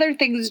lot of other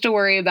things to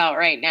worry about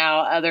right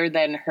now other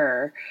than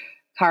her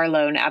car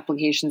loan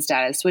application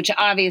status, which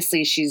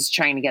obviously she's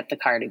trying to get the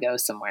car to go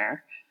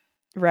somewhere.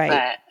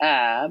 Right.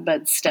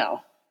 But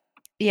still.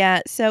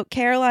 Yeah. So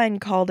Caroline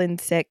called in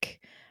sick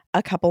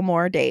a couple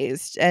more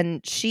days,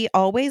 and she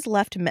always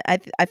left.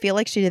 I feel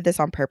like she did this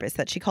on purpose,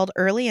 that she called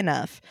early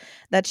enough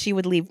that she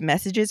would leave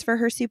messages for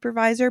her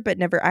supervisor, but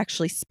never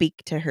actually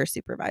speak to her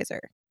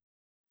supervisor.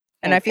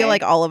 And I feel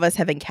like all of us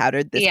have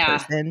encountered this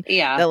person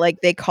that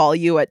like they call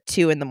you at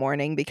 2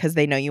 a.m. because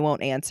they know you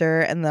won't answer,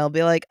 and they'll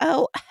be like,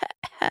 oh,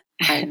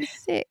 I'm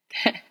sick.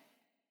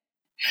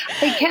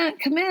 I can't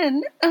come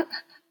in.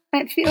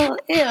 I feel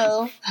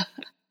ill.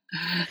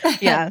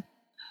 Yeah.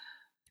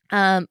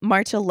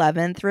 March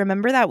 11th,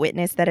 remember that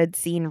witness that had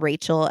seen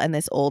Rachel and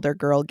this older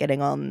girl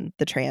getting on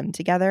the tram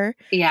together?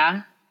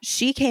 Yeah.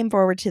 She came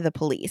forward to the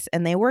police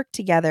and they worked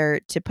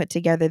together to put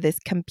together this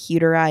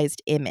computerized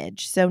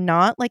image. So,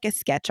 not like a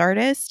sketch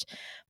artist,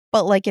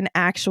 but like an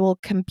actual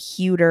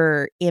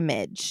computer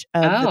image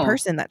of the Oh,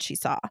 person that she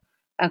saw.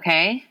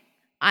 okay.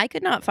 I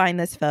could not find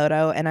this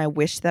photo and I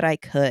wish that I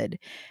could,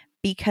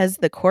 because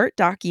the court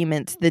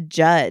documents, the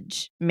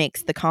judge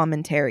makes the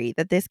commentary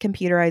that this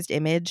computerized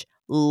image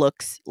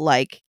looks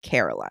like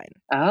Caroline,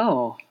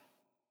 Oh,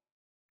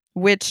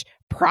 which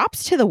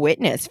props to the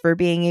witness for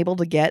being able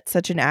to get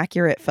such an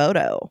accurate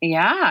photo,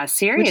 yeah, which is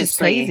seriously.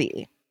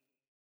 crazy.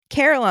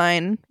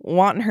 Caroline,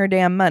 wanting her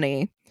damn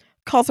money,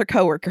 calls her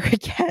coworker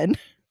again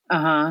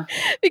Uh-huh.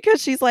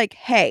 because she's like,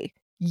 hey,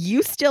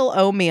 you still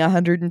owe me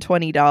 $120. And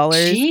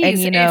Jeez,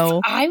 you if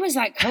know, I was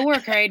that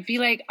coworker, I'd be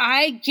like,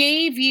 I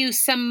gave you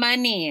some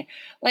money.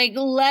 Like,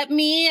 let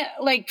me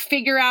like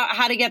figure out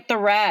how to get the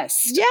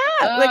rest.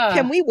 yeah, like,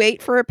 can we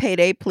wait for a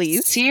payday,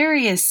 please?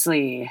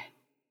 Seriously.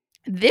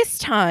 This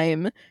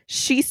time,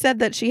 she said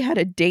that she had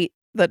a date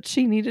that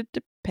she needed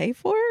to pay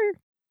for.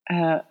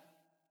 Uh,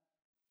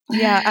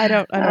 Yeah, I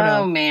don't oh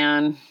know.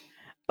 man.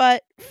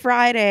 But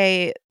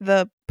Friday,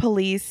 the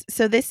police,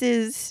 so this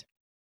is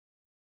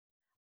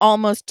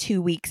almost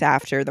 2 weeks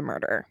after the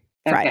murder.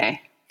 Friday.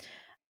 Okay.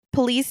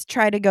 Police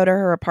try to go to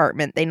her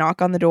apartment. They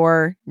knock on the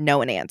door. No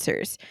one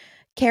answers.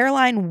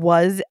 Caroline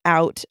was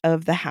out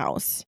of the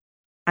house.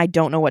 I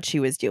don't know what she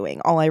was doing.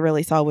 All I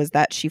really saw was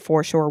that she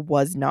for sure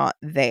was not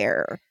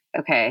there.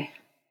 Okay.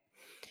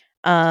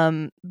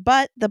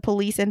 But the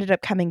police ended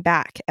up coming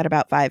back at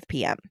about 5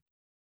 p.m.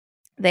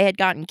 They had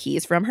gotten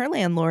keys from her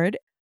landlord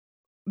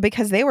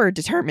because they were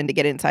determined to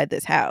get inside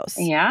this house.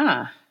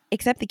 Yeah.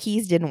 Except the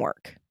keys didn't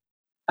work.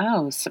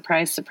 Oh,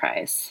 surprise,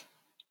 surprise.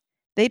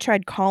 They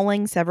tried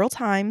calling several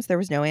times. There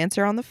was no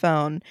answer on the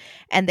phone.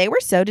 And they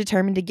were so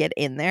determined to get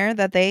in there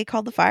that they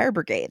called the fire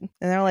brigade.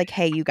 And they're like,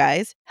 hey, you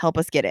guys, help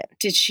us get in.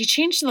 Did she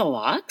change the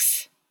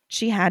locks?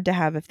 She had to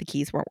have if the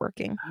keys weren't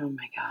working. Oh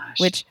my gosh.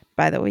 Which,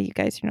 by the way, you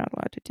guys, you're not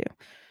allowed to do.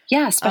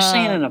 Yeah,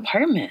 especially in an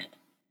apartment.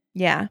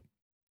 Yeah.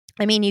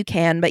 I mean, you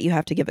can, but you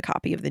have to give a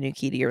copy of the new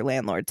key to your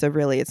landlord. So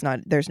really, it's not,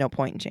 there's no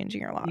point in changing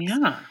your locks.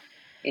 Yeah.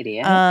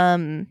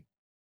 Idiot.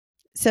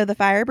 So the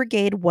fire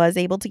brigade was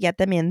able to get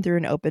them in through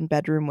an open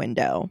bedroom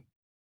window.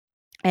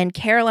 And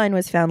Caroline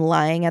was found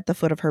lying at the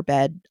foot of her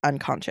bed,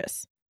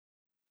 unconscious.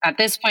 At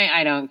this point,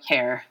 I don't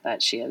care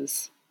that she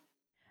is.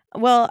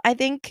 Well, I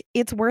think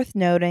it's worth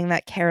noting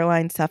that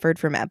Caroline suffered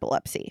from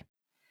epilepsy.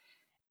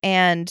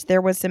 And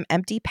there was some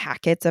empty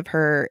packets of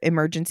her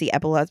emergency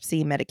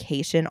epilepsy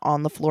medication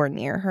on the floor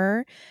near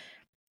her.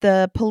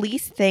 The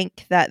police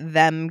think that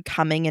them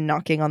coming and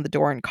knocking on the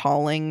door and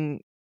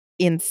calling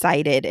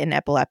incited an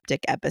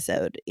epileptic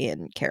episode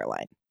in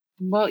Caroline.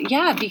 Well,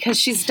 yeah, because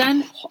she's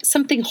done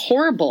something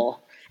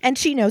horrible. And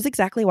she knows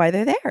exactly why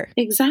they're there.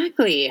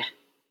 Exactly.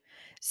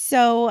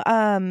 So,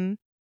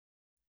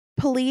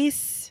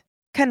 police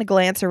kind of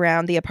glance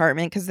around the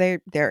apartment because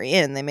they're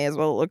in. They may as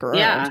well look around.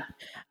 Yeah.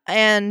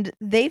 And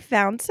they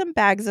found some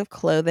bags of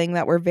clothing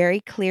that were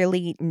very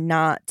clearly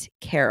not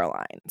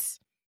Caroline's.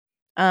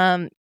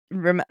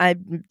 I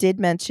did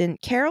mention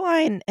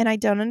Caroline, and I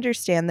don't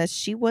understand this.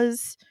 She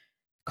was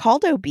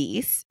called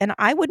obese, and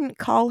I wouldn't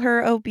call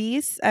her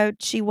obese.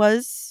 She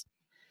was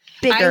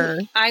bigger.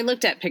 I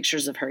looked at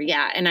pictures of her,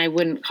 yeah, and I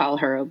wouldn't call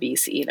her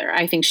obese either.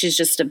 I think she's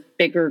just a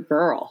bigger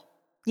girl.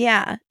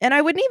 Yeah, and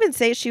I wouldn't even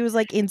say she was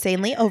like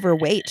insanely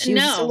overweight. She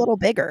was just a little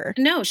bigger.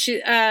 No,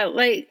 she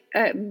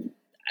and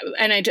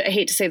I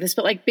hate to say this,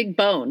 but like big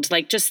boned,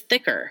 like just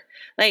thicker,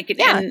 like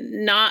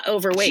and not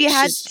overweight.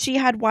 She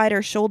had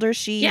wider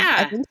shoulders.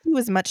 I think she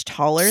was much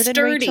taller than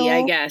Rachel.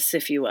 I guess,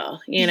 if you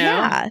will. You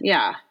know,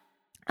 yeah.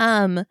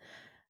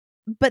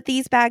 But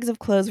these bags of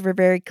clothes were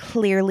very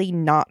clearly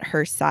not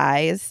her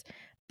size,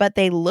 but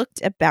they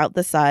looked about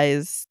the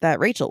size that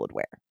Rachel would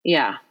wear.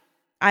 Yeah.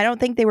 I don't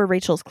think they were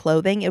Rachel's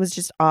clothing. It was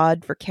just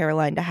odd for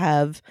Caroline to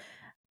have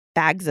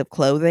bags of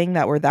clothing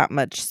that were that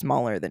much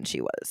smaller than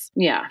she was.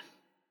 Yeah.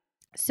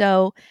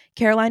 So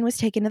Caroline was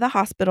taken to the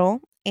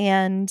hospital,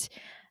 and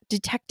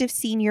Detective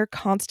Senior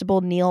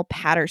Constable Neil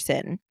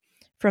Patterson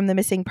from the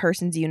Missing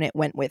Persons Unit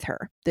went with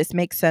her. This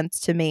makes sense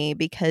to me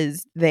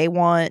because they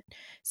want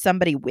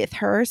somebody with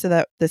her so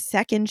that the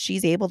second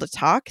she's able to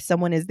talk,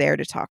 someone is there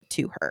to talk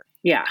to her.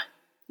 Yeah.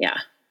 Yeah.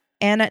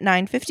 And at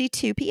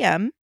 9:52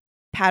 p.m.,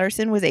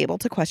 Patterson was able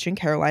to question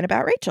Caroline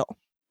about Rachel.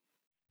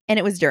 And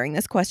it was during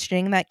this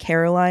questioning that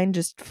Caroline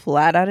just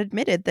flat out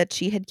admitted that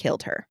she had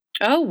killed her.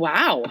 Oh,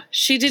 wow.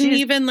 She didn't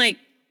even like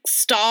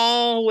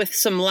stall with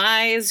some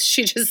lies.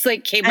 She just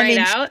like came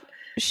out.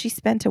 She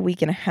spent a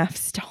week and a half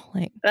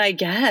stalling, I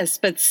guess,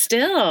 but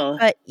still.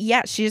 But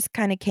yeah, she just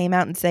kind of came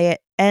out and say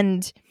it.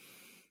 And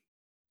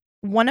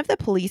one of the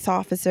police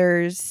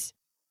officers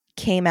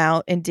came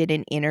out and did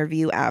an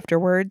interview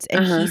afterwards,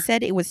 and he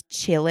said it was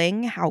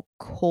chilling how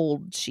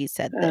cold she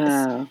said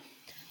this.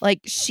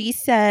 Like she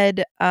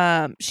said,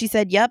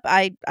 yep,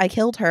 I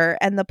killed her.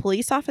 And the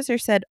police officer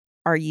said,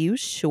 are you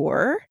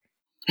sure?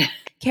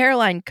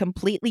 Caroline,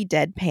 completely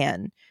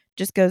deadpan,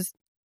 just goes,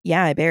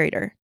 yeah, I buried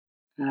her.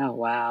 Oh,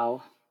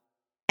 wow.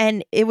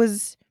 And it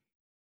was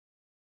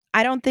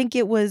I don't think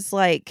it was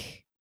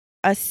like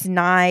a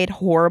snide,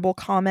 horrible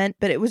comment,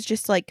 but it was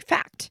just like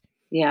fact.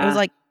 It was Yeah.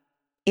 like,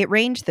 it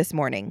rained this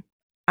morning.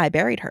 I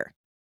buried her.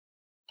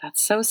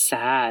 That's so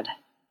sad.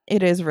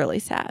 It is really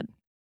sad.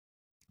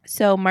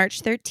 So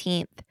March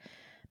 13th,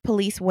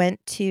 police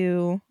went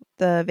to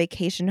the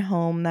vacation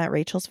home that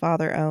Rachel's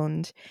father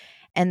owned,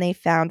 and they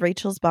found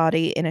Rachel's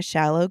body in a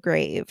shallow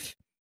grave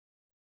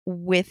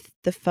with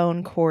the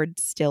phone cord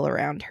still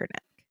around her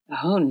neck.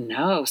 Oh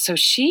no. So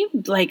she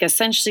like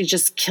essentially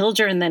just killed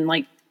her and then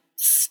like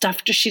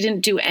stuffed her. She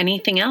didn't do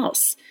anything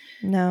else.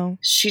 No.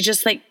 She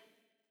just like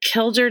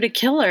killed her to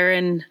kill her,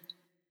 and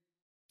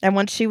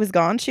once she was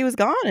gone, she was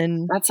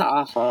gone. that's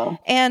awful.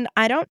 And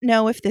I don't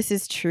know if this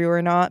is true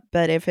or not,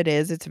 but if it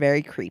is, it's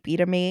very creepy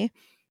to me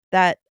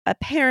that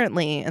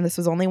apparently, and this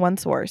was only one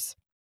source,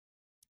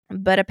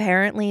 but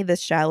apparently this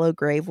shallow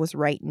grave was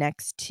right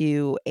next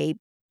to a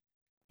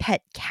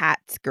pet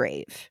cat's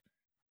grave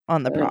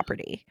on the Ugh.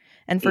 property.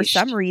 And for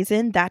some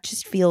reason, that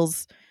just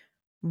feels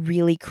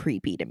really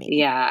creepy to me.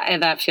 Yeah,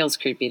 and that feels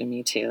creepy to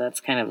me too.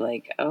 That's kind of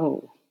like,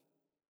 oh.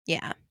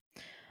 Yeah.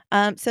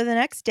 So the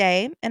next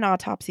day, an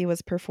autopsy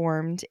was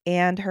performed,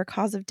 and her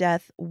cause of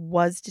death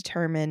was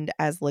determined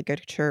as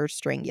ligature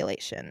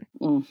strangulation.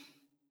 Mm.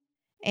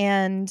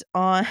 And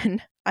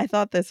on, I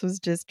thought this was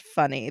just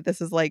funny. This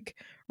is like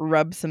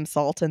rub some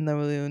salt in the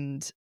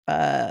wound,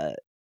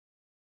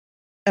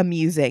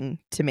 amusing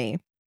to me.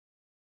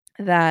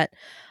 That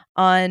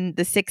on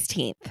the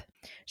 16th,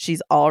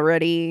 she's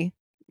already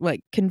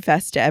like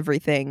confessed to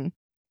everything.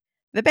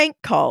 The bank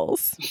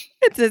calls.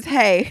 It says,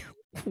 "Hey,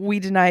 we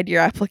denied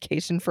your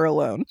application for a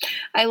loan."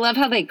 I love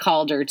how they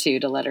called her too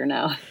to let her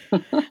know.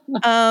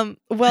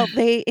 Well,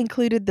 they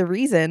included the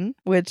reason,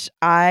 which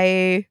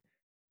I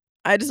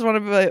just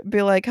want to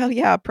be like, oh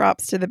yeah,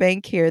 props to the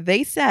bank here.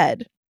 They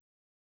said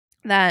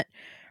that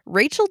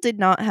Rachel did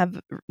not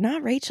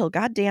Rachel,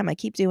 goddamn, I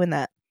keep doing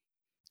that.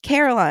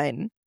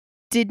 Caroline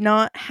did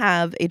not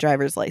have a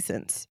driver's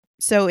license.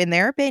 So in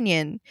their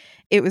opinion,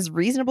 it was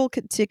reasonable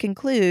to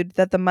conclude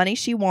that the money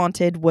she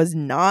wanted was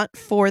not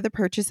for the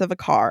purchase of a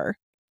car.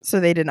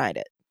 So they denied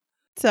it.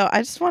 So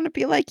I just want to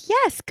be like,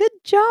 yes, good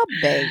job,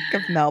 Bank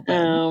of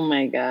Melbourne. Oh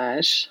my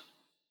gosh.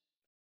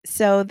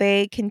 So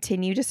they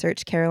continue to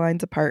search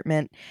Caroline's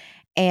apartment,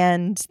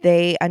 and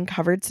they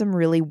uncovered some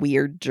really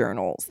weird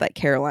journals that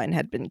Caroline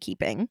had been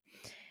keeping.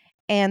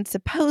 And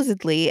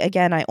supposedly,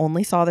 again, I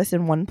only saw this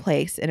in one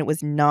place, and it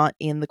was not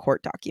in the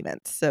court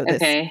documents. So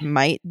this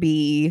might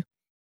be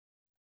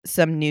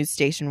some news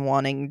station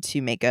wanting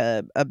to make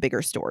a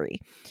bigger story.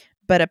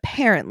 But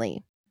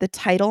apparently, the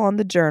title on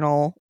the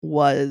journal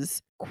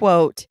was,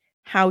 quote,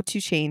 "How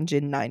to Change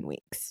in 9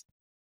 Weeks."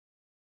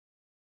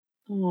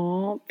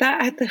 Oh,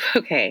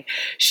 okay.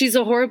 She's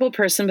a horrible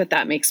person, but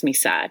that makes me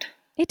sad.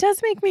 It does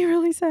make me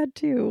really sad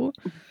too.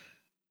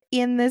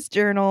 In this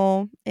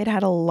journal, it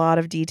had a lot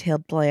of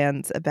detailed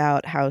plans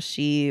about how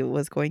she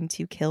was going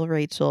to kill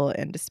Rachel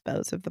and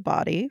dispose of the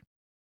body.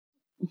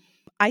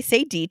 I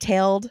say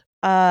detailed.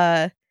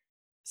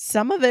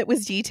 Some of it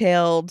was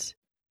detailed,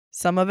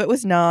 some of it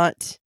was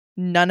not.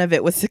 None of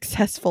it was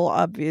successful,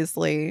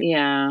 obviously.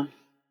 Yeah.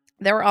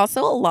 There were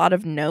also a lot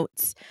of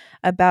notes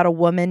about a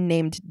woman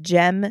named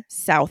Jem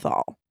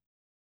Southall.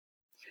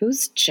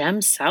 Who's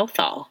Jem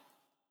Southall?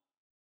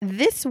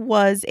 This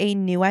was a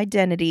new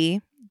identity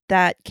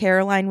that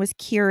Caroline was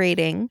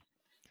curating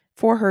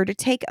for her to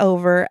take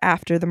over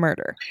after the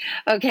murder.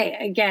 Okay,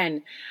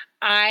 again,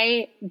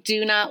 I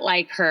do not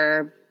like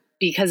her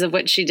because of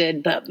what she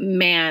did, but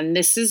man,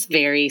 this is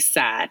very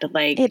sad.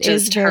 Like it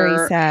just is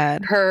very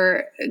sad.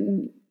 Her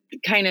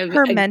kind of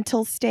her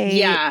mental state.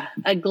 Yeah,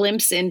 a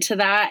glimpse into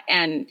that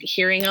and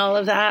hearing all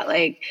of that,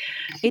 like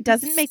it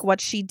doesn't make what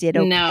she did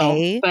okay.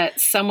 No, but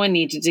someone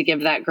needed to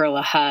give that girl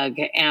a hug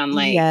and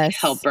like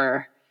help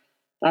her.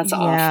 That's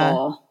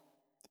awful.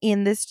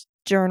 In this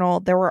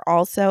journal, there were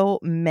also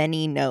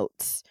many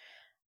notes,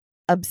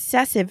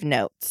 obsessive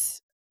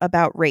notes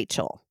about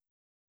Rachel,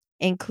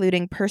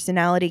 including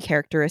personality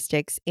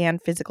characteristics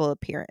and physical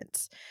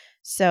appearance.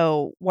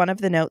 So one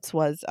of the notes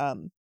was,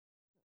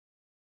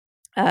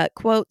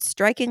 quote,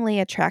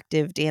 "Strikingly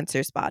attractive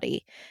dancer's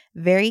body,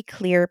 very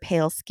clear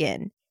pale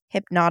skin,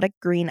 hypnotic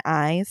green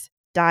eyes,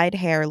 dyed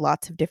hair,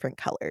 lots of different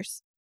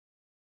colors."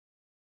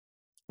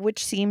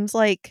 Which seems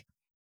like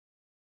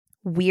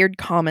weird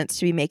comments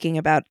to be making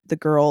about the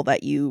girl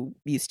that you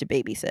used to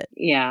babysit.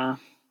 Yeah.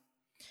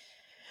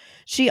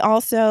 She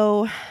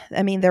also,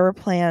 I mean, there were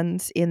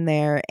plans in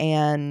there,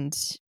 and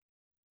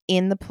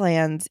in the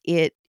plans,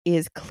 it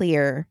is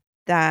clear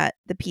that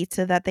the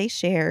pizza that they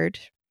shared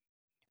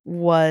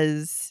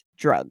was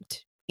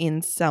drugged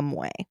in some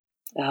way.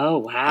 Oh,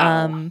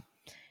 wow.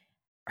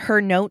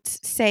 Her notes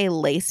say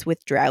lace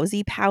with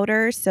drowsy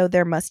powder, so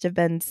there must have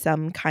been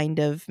some kind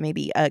of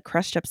maybe a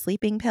crushed up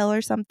sleeping pill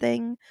or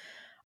something,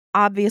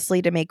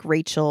 obviously to make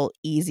Rachel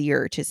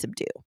easier to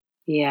subdue.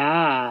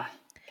 Yeah,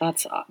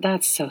 that's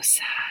so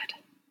sad.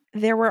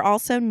 There were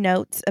also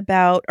notes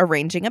about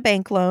arranging a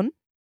bank loan,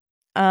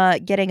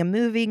 getting a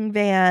moving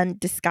van,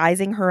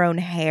 disguising her own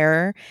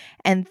hair,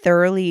 and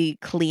thoroughly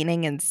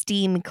cleaning and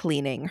steam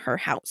cleaning her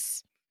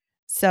house.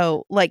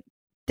 So, like,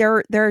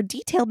 there are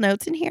detailed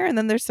notes in here, and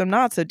then there's some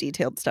not so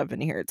detailed stuff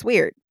in here. It's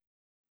weird.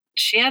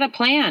 She had a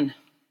plan.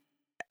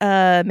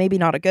 Maybe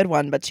not a good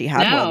one, but she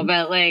had No, one.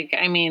 but like,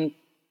 I mean,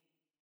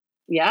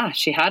 yeah,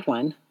 she had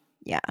one.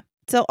 Yeah.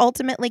 So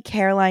ultimately,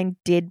 Caroline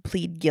did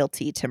plead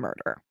guilty to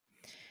murder.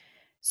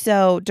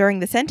 So during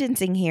the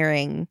sentencing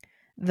hearing,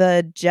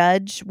 the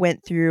judge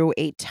went through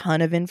a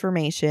ton of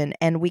information,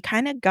 and we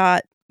kind of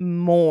got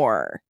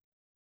more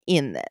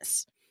in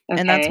this.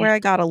 And that's Okay. where I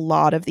got a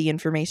lot of the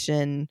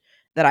information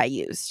that I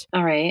used.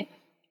 All right.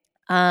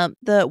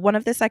 The one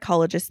of the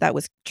psychologists that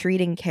was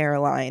treating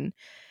Caroline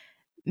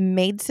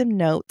made some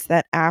notes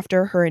that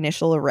after her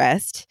initial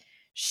arrest,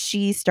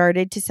 she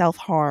started to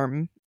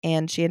self-harm,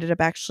 and she ended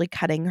up actually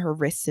cutting her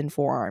wrists and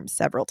forearms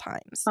several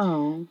times.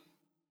 Oh.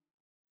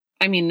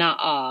 I mean,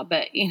 not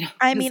but you know,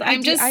 I because mean,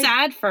 I'm just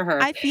sad for her.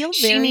 I feel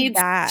She very needs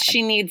bad.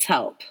 she needs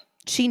help.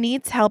 She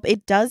needs help.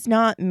 It does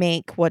not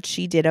make what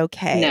she did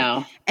okay,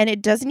 No. and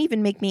it doesn't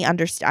even make me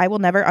understand. I will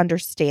never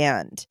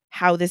understand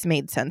how this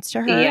made sense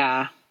to her.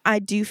 Yeah. I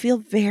do feel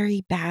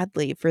very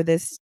badly for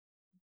this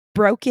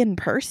broken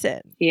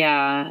person.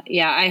 Yeah.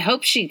 Yeah. I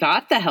hope she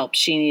got the help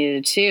she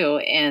needed too.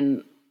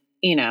 And,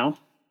 you know,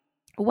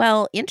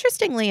 Well,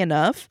 interestingly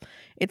enough,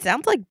 it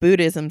sounds like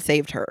Buddhism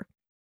saved her.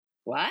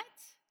 what?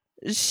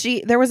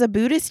 There was a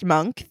Buddhist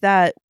monk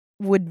that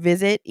would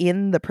visit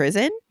in the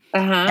prison, Uh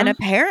and huh.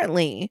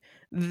 apparently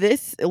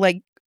this,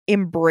 like,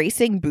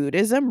 embracing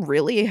Buddhism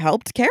really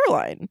helped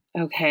Caroline.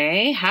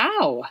 Okay.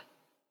 How?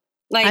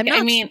 Like,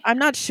 I mean, I'm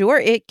not sure.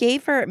 It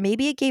gave her,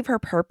 maybe it gave her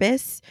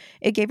purpose.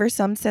 It gave her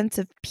some sense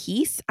of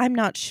peace. I'm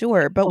not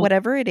sure, but well,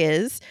 whatever it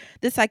is,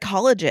 the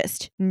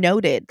psychologist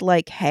noted,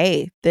 like,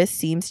 hey, this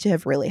seems to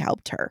have really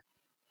helped her.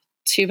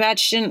 too bad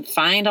she didn't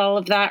find all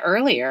of that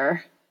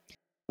earlier.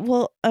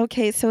 Well,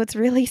 okay, so it's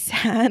really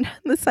sad.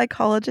 The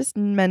psychologist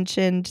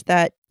mentioned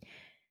that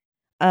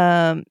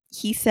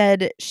he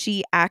said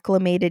she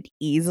acclimated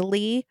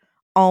easily,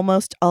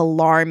 almost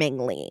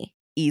alarmingly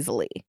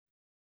easily.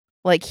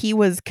 Like, he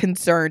was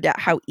concerned at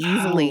how Oh,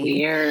 easily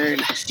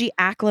weird. she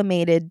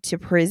acclimated to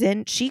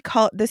prison.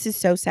 This is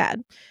so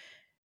sad.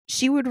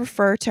 She would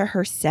refer to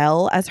her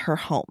cell as her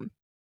home.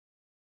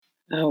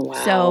 Oh, wow.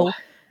 So,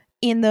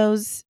 in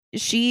those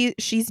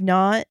she's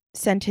not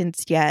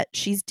sentenced yet.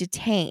 She's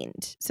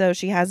detained. So,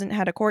 she hasn't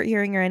had a court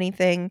hearing or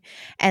anything,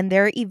 and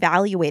they're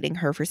evaluating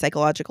her for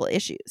psychological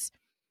issues.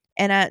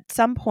 And at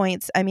some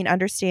points, I mean,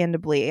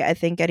 understandably, I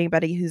think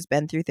anybody who's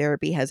been through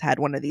therapy has had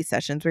one of these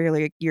sessions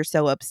where you're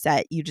so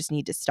upset, you just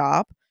need to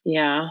stop.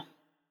 Yeah.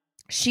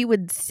 She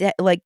would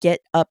get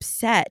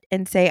upset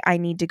and say, "I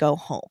need to go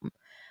home."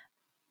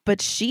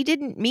 But she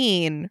didn't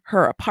mean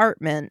her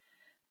apartment.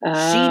 She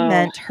Oh.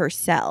 meant her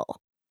cell.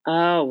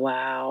 Oh,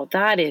 wow.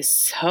 That is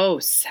so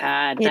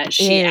sad It that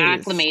she is.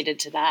 acclimated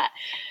to that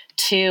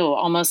too.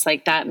 Almost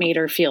like that made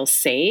her feel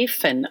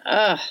safe. And,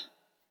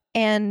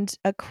 And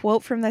a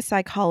quote from the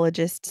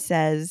psychologist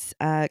says,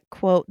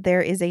 quote,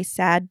 "There is a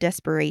sad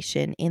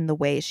desperation in the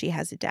way she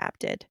has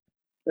adapted."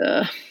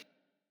 ugh.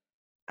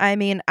 I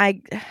mean,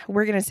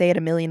 we're gonna say it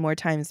a million more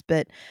times,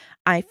 but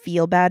I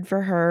feel bad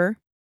for her,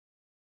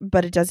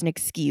 but it doesn't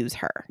excuse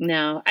her.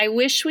 No, I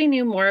wish we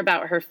knew more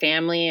about her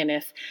family and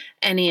if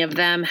any of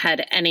them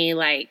had any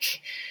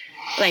like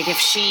if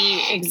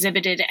she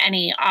exhibited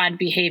any odd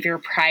behavior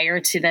prior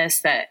to this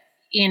that,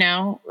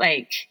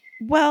 like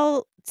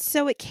Well,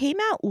 so it came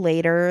out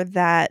later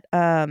that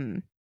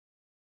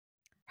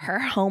her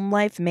home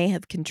life may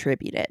have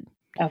contributed.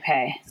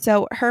 okay.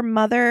 So her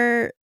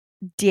mother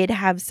did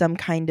have some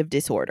kind of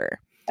disorder.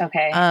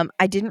 Okay.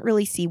 I didn't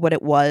really see what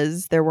it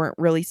was. There weren't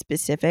really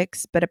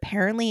specifics, but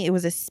apparently it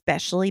was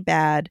especially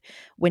bad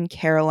when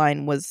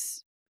Caroline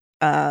was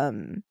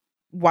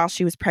while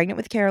she was pregnant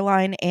with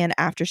Caroline and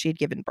after she had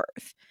given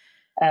birth.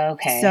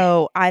 Okay.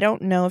 So, I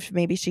don't know if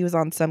maybe she was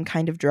on some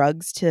kind of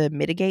drugs to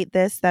mitigate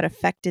this that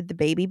affected the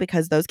baby,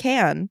 because those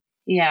can.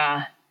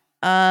 Yeah.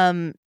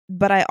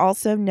 But I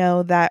also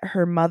know that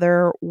her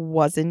mother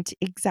wasn't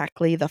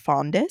exactly the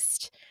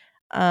fondest.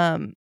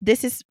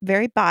 This is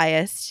very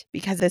biased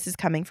because this is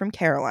coming from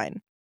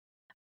Caroline.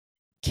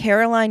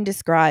 Caroline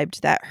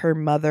described that her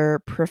mother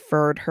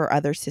preferred her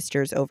other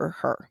sisters over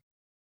her.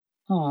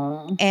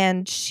 Oh.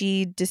 And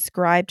she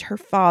described her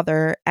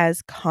father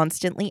as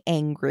constantly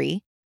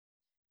angry.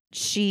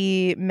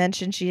 She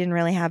mentioned she didn't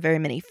really have very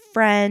many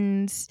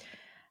friends.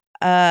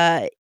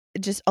 Uh,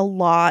 just a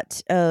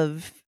lot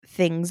of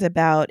things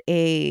about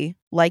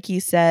like you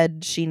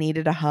said, she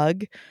needed a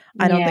hug.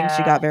 I don't think she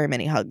got Yeah. very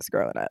many hugs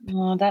growing up.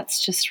 Oh,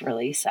 that's just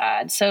really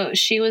sad. So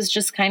she was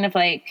just kind of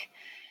like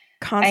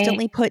I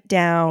Constantly put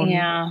down.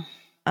 yeah.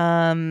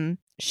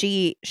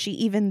 She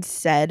even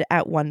said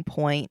at one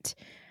point,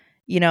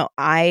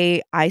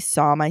 I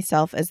saw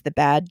myself as the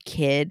bad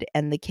kid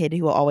and the kid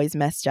who always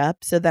messed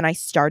up. So then I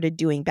started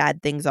doing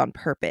bad things on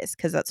purpose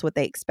because that's what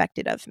they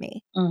expected of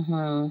me.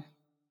 Mhm.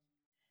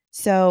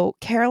 So,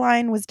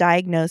 Caroline was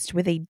diagnosed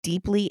with a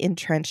deeply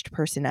entrenched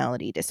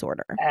personality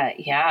disorder.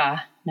 Yeah,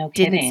 no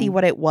Didn't see kidding.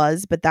 what it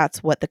was, but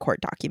that's what the court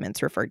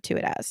documents referred to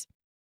it as.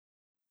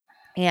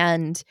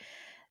 And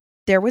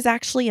there was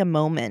actually a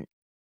moment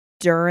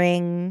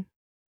during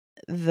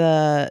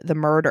the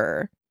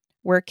murder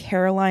where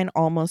Caroline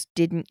almost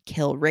didn't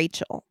kill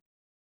Rachel.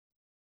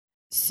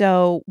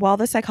 So, while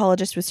the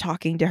psychologist was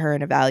talking to her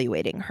and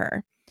evaluating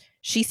her,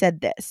 she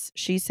said this.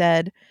 She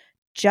said,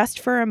 "Just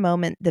for a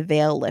moment, the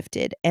veil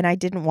lifted, and I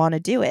didn't want to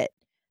do it.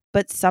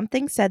 But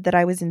something said that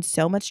I was in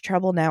so much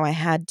trouble now I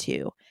had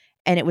to,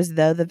 and it was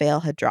though the veil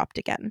had dropped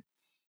again."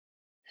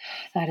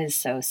 That is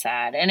so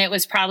sad. And it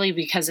was probably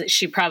because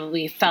she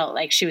probably felt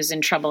like she was in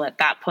trouble at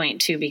that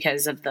point too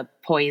because of the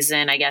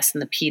poison, I guess, in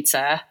the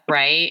pizza,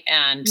 right?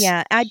 And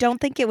Yeah, I don't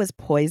think it was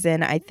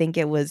poison. I think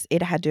it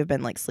had to have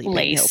been like sleeping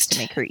pills to laced.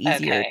 make her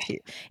easier Okay. to.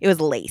 It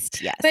was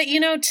laced, But yes. you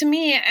know, to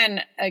me,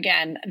 and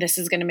again, this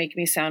is going to make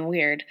me sound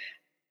weird.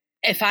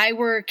 If I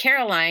were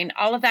Caroline,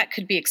 all of that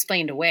could be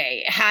explained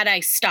away had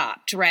I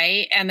stopped,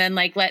 right? And then,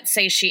 like, let's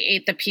say she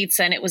ate the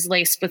pizza and it was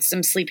laced with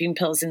some sleeping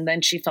pills and then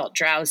she felt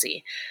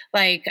drowsy.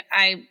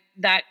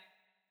 That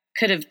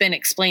could have been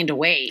explained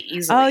away Oh, you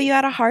easily.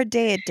 had a hard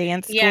day at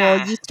dance school.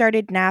 Yeah. You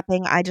started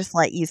napping. I just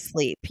let you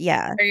sleep.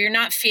 Yeah. Or you're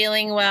not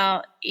feeling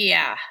well.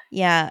 Yeah.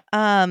 Yeah.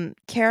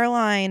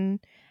 Caroline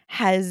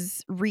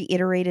has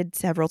reiterated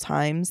several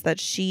times that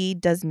she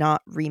does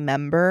not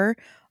remember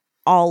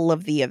all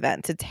of the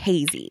events. It's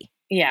hazy.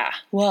 Yeah.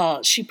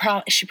 Well, she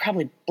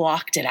probably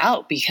blocked it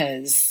out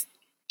because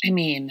I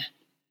mean,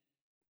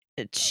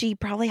 She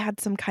probably had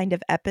some kind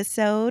of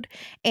episode.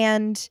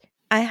 And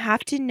I have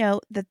to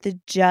note that the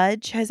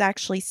judge has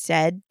actually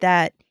said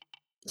that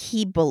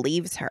he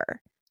believes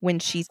her when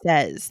she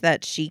says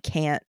that she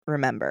can't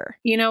remember.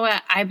 you know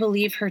what? I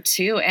believe her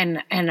too.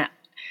 And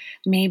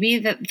maybe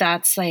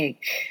that's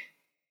like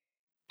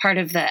part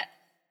of the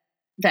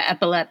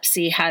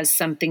epilepsy has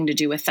something to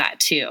do with that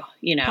too,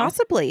 you know?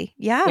 Possibly.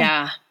 Yeah.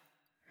 Yeah.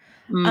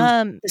 Mm,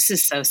 Um, this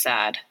is so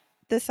sad.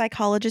 the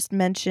psychologist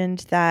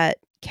mentioned that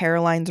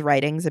Caroline's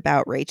writings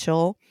about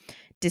Rachel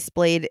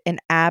displayed an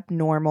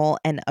abnormal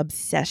and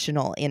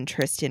obsessional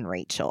interest in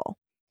Rachel.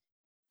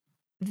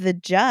 The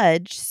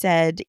judge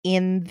said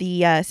in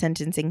the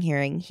sentencing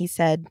hearing, he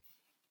said,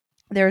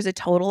 "There is a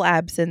total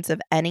absence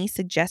of any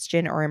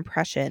suggestion or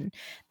impression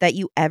that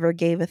you ever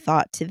gave a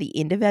thought to the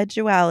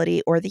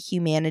individuality or the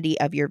humanity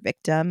of your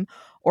victim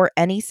or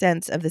any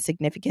sense of the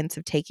significance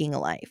of taking a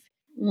life.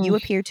 Mm, You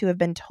appear to have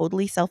been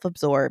totally self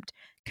absorbed,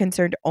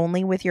 concerned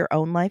only with your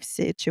own life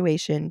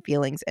situation,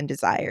 feelings, and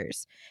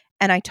desires."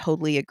 And I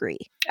totally agree.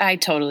 I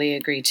totally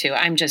agree too.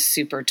 I'm just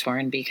super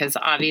torn because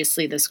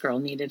obviously this girl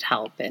needed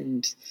help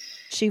and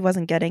She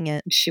wasn't getting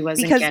it. she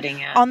wasn't Because getting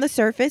it. on the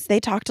surface,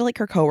 they talked to like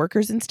her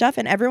coworkers and stuff,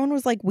 and everyone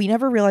was like, "We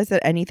never realized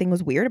that anything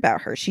was weird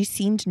about her. She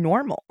seemed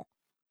normal."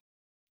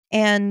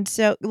 And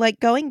so, like,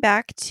 going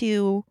back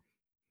to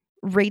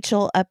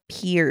Rachel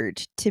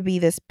appeared to be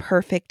this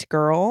perfect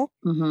girl,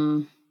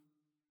 Hmm.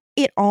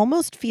 it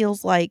almost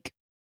feels like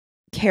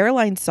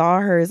Caroline saw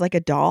her as like a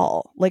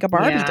doll, like a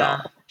Barbie Yeah.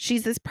 doll.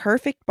 She's this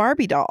perfect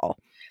Barbie doll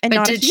and But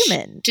not a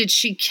human. did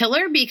she kill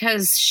her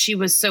because she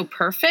was so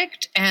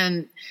perfect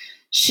and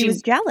She was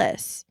she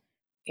jealous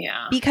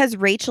yeah. because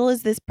Rachel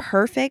is this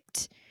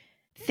perfect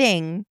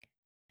thing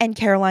and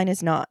Caroline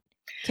is not.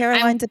 I'm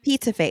Caroline's a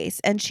pizza face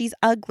and she's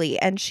ugly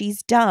and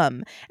she's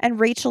dumb and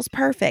Rachel's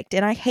perfect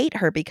and I hate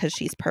her because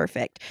she's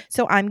perfect.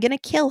 So I'm going to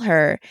kill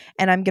her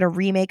and I'm going to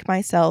remake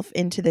myself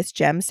into this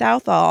Jem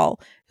Southall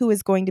who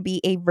is going to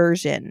be a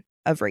version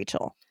of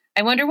Rachel.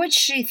 I wonder what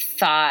she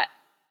thought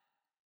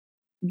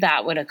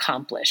that would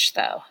accomplish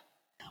though.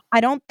 I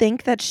don't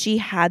think that she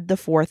had the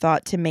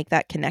forethought to make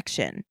that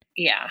connection.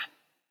 Yeah.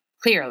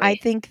 I Clearly.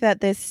 think that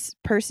this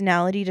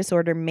personality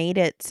disorder made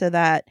it so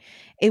that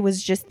it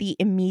was just the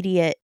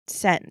immediate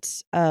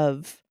sense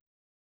of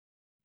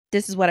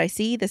this is what I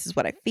see, this is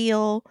what I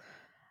feel.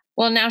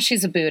 Well, now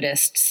she's a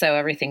Buddhist, so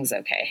everything's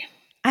okay.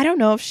 I don't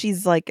know if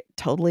she's like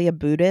totally a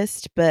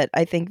Buddhist, but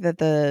I think that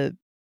the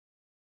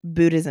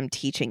Buddhism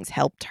teachings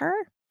helped her.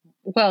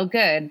 Well,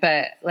 good,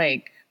 but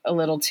like a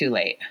little too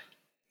late.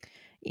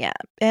 Yeah.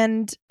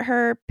 And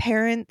her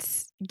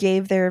parents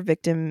gave their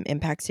victim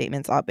impact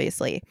statements,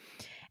 obviously.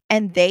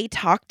 And they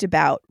talked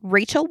about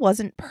Rachel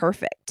wasn't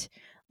perfect.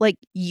 Like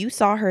you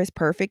saw her as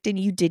perfect and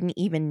you didn't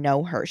even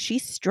know her. She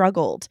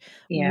struggled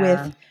Yeah.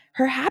 with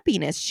her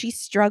happiness. She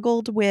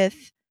struggled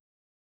with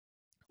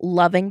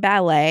loving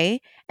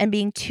ballet and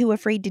being too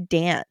afraid to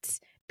dance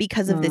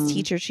because of this Mm,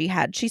 teacher she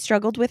had. She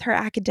struggled with her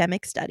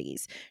academic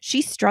studies.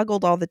 She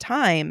struggled all the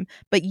time,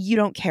 but you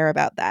don't care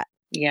about that.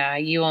 yeah,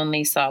 you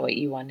only saw what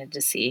you wanted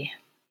to see.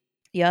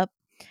 Yep.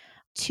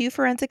 Two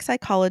forensic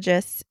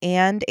psychologists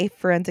and a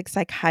forensic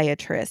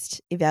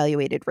psychiatrist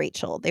evaluated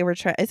Rachel. They were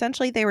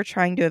essentially they were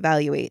trying to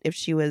evaluate if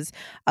she was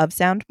of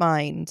sound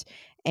mind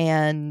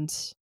and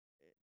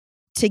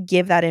to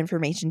give that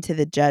information to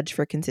the judge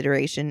for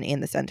consideration in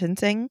the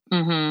sentencing.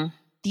 Mhm.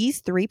 These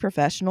three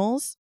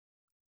professionals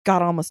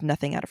got almost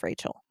nothing out of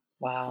Rachel,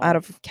 out Wow.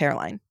 of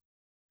Caroline.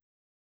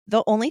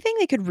 The only thing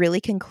they could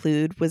really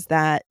conclude was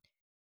that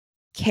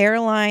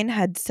Caroline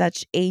had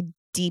such a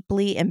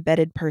deeply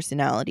embedded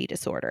personality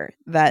disorder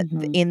that,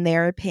 Mhm. in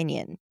their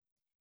opinion,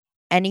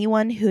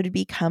 anyone who'd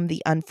become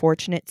the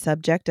unfortunate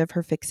subject of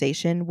her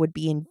fixation would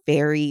be in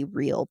very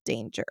real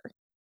danger.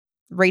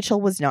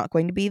 Rachel was not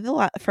going to be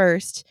the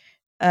first.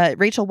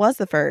 Rachel was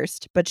the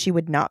first, but she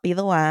would not be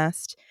the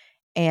last.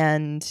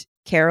 And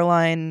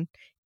Caroline,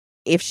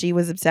 if she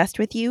was obsessed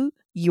with you,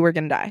 you were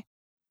going to die.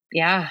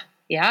 Yeah.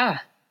 Yeah.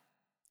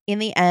 In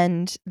the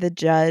end, the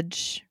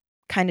judge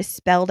kind of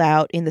spelled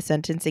out in the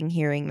sentencing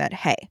hearing that,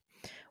 hey,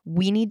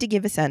 we need to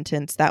give a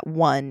sentence that,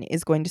 one,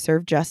 is going to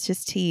serve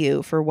justice to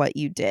you for what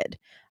you did.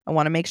 I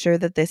want to make sure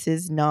that this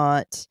is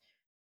not,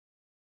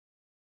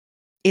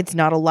 it's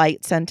not a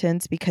light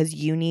sentence, because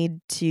you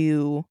need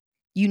to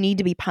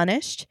be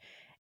punished.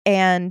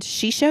 And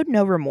she showed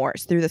no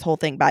remorse through this whole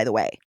thing, by the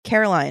way.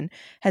 Caroline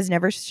has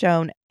never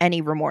shown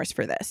any remorse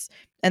for this.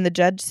 And the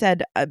judge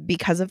said,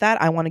 because of that,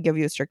 I want to give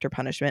you a stricter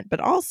punishment. But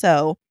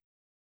also,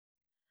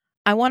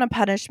 I want a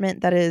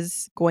punishment that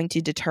is going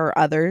to deter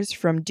others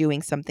from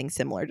doing something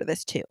similar to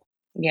this too.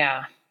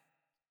 Yeah.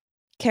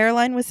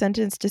 Caroline was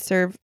sentenced to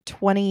serve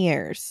 20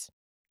 years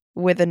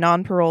with a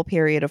non-parole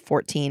period of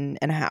 14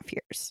 and a half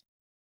years,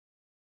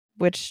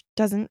 which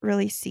doesn't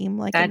really seem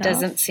like That enough.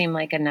 doesn't seem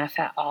like enough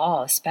at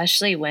all,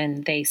 especially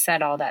when they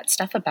said all that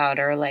stuff about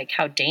her, like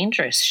how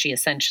dangerous she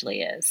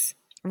essentially is.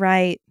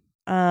 Right.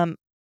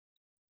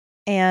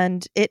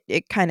 And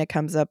it kind of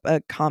comes up,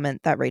 a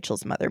comment that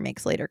Rachel's mother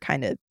makes later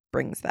kind of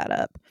brings that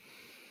up.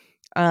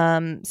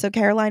 So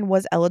Caroline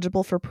was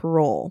eligible for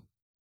parole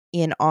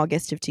in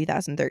August of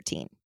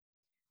 2013.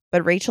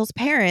 But Rachel's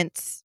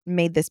parents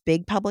made this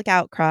big public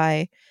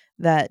outcry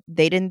that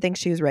they didn't think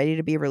she was ready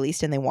to be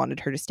released and they wanted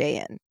her to stay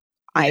in.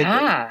 I agree.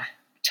 Yeah,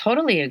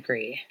 totally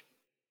agree.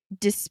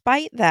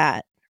 Despite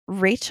that,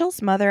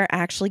 Rachel's mother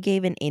actually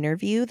gave an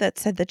interview that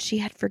said that she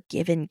had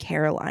forgiven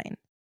Caroline.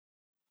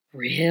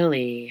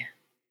 Really?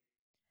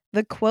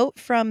 The quote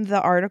from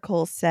the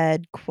article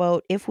said,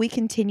 quote, "If we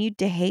continued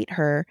to hate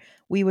her,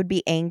 we would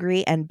be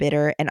angry and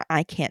bitter, and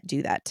I can't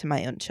do that to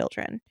my own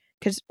children."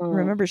 Because Mm.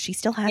 remember, she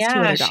still has two Yeah,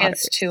 other she has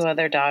daughters, 2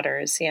 other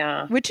daughters,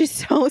 yeah. which is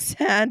so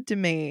sad to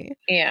me.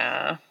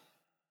 Yeah.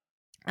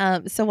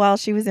 So while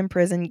she was in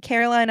prison,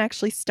 Caroline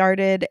actually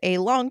started a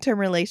long-term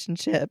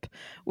relationship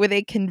with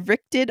a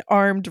convicted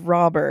armed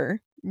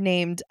robber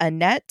named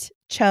Annette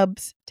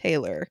Chubbs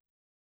Taylor.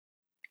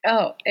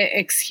 Oh,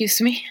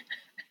 excuse me?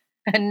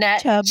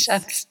 Annette Chubbs.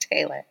 Chubbs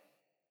Taylor.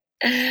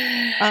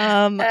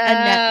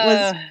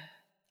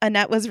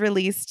 Annette Oh. was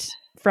released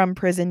from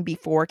prison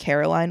before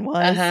Caroline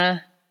was, Uh-huh.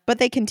 but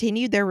they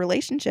continued their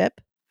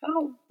relationship.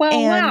 Oh, well,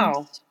 And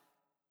wow.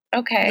 the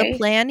Okay.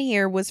 plan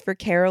here was for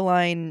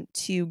Caroline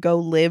to go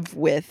live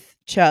with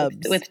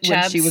Chubbs With when she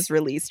Chubbs, was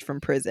released from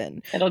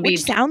prison. it'll Which be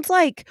sounds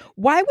like,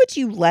 why would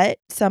you let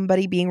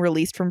somebody being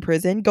released from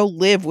prison go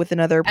live with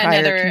another prior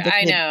another. I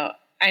convicted? know.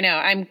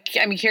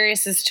 I'm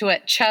curious as to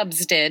what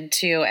Chubbs did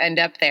to end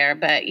up there,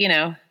 but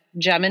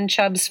Jum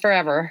Chubbs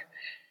forever.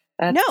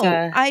 That's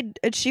No,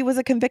 she was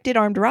a convicted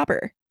armed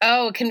robber.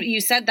 Oh,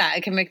 you said that,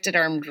 a convicted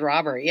armed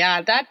robber.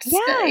 Yeah,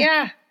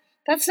 Yeah.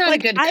 that's not a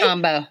Like, good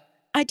combo.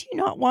 I do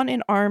not want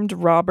an armed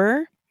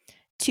robber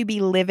to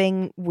be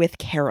living with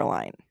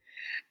Caroline.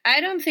 I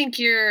don't think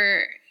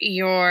I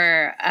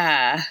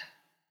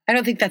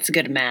don't think that's a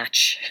good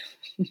match.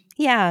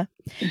 Yeah,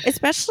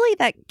 especially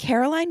that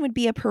Caroline would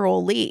be a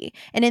parolee.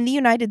 And in the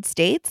United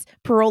States,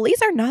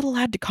 parolees are not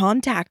allowed to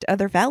contact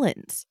other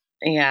felons.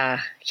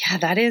 Yeah. Yeah,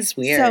 that is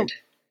weird. So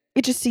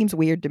it just seems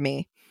weird to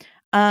me.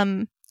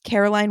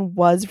 Caroline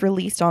was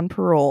released on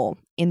parole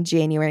in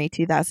January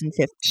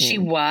 2015. She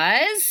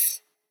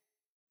was?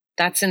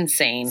 That's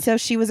insane. So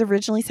she was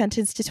originally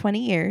sentenced to 20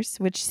 years,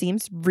 which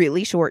seems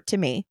really short to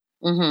me.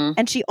 Mm-hmm.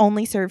 And she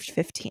only served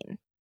 15.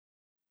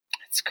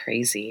 That's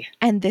crazy.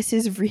 And this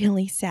is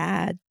really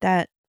sad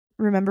that,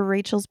 remember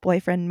Rachel's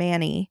boyfriend,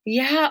 Manny?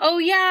 Yeah. Oh,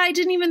 yeah. I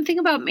didn't even think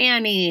about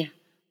Manny.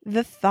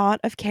 The thought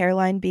of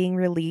Caroline being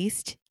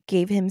released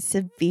gave him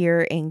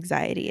severe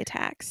anxiety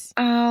attacks.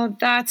 Oh,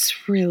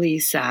 that's really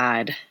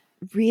sad.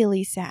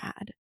 Really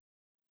sad.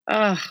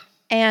 Ugh.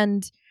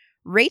 And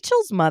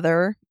Rachel's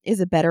mother is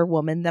a better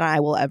woman than I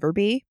will ever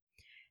be,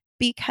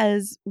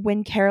 because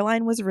when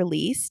Caroline was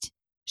released,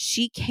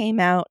 she came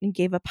out and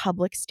gave a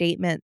public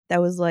statement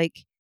that was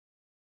like,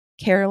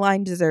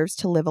 Caroline deserves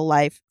to live a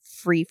life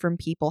free from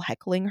people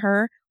heckling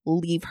her.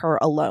 Leave her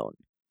alone.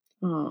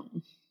 Oh.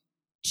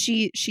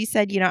 She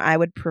said, I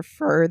would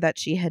prefer that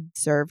she had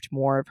served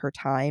more of her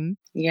time.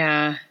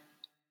 Yeah.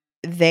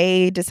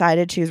 They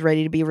decided she was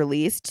ready to be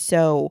released,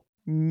 so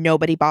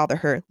nobody bother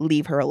her.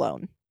 Leave her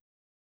alone.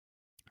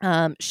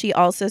 She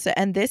also said,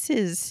 and this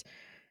is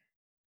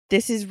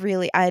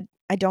really, I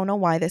don't know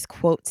why this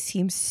quote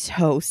seems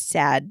so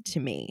sad to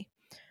me,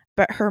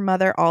 but her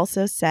mother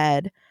also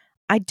said,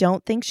 "I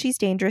don't think she's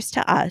dangerous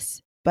to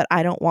us, but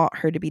I don't want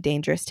her to be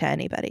dangerous to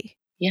anybody."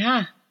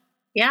 Yeah.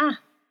 Yeah.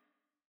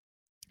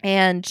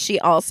 And she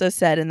also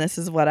said, and this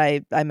is what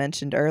I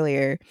mentioned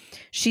earlier,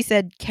 she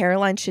said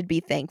Caroline should be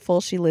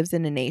thankful she lives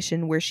in a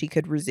nation where she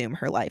could resume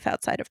her life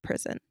outside of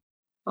prison.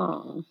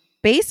 Oh,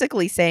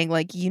 Basically saying,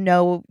 like, if you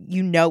lived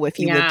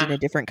in yeah. a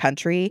different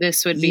country,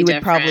 This would be you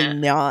would probably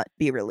different. not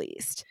be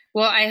released.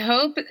 Well, I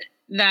hope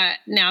that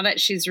now that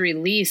she's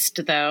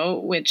released, though,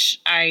 which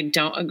I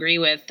don't agree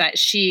with, that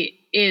she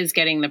is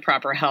getting the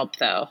proper help,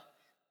 though.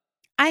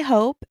 I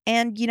hope.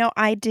 And,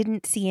 I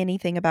didn't see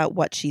anything about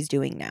what she's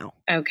doing now.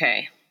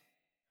 Okay.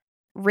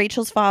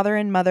 Rachel's father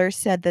and mother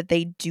said that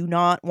they do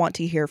not want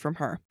to hear from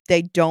her.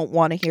 They don't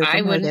want to hear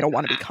from her. They don't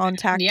want to be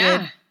contacted.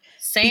 Yeah,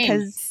 same.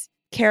 Because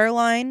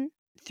Caroline,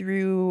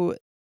 through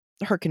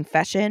her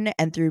confession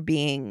and through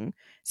being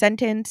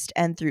sentenced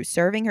and through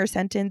serving her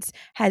sentence,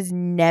 has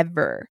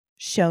never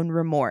shown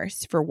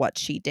remorse for what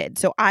she did.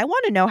 So I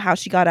want to know how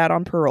she got out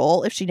on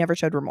parole if she never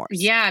showed remorse.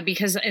 Yeah,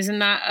 because isn't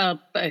that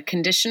a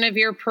condition of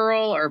your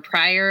parole or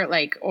prior,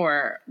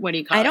 or what do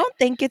you call it? I don't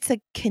think it's a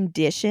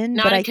condition.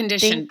 Not but a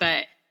condition,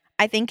 but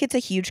I think it's a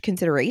huge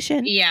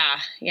consideration.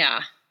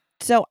 Yeah.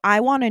 So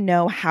I want to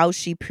know how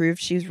she proved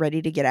she was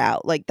ready to get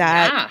out. Like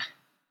that, Yeah.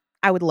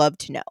 I would love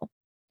to know.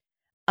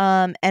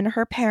 And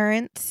her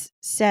parents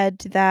said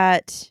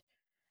that,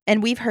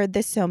 and we've heard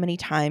this so many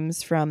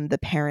times from the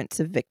parents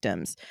of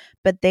victims,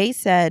 but they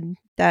said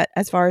that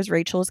as far as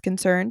Rachel is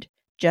concerned,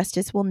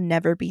 justice will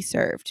never be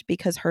served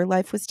because her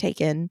life was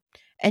taken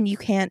and you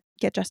can't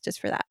get justice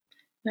for that.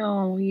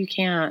 No, you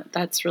can't.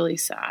 That's really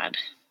sad.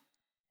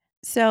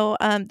 So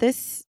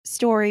this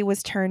story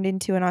was turned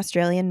into an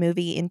Australian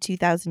movie in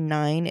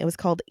 2009. It was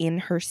called In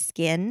Her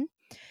Skin.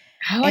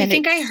 Oh, I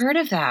think I heard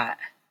of that.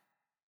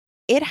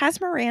 It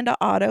has Miranda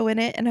Otto in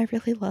it, and I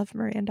really love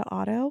Miranda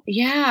Otto.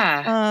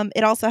 Yeah.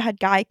 It also had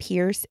Guy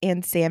Pearce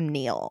and Sam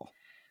Neill.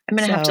 I'm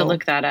going to have to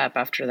look that up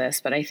after this,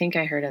 but I think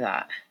I heard of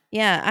that.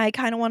 Yeah, I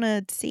kind of want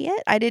to see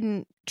it. I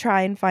didn't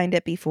try and find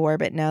it before,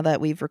 but now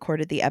that we've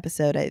recorded the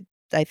episode,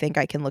 I think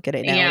I can look at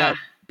it now without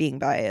being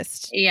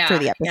biased for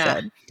the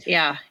episode.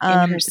 Yeah.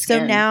 In Her Skin.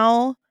 So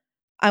now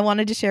I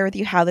wanted to share with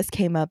you how this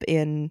came up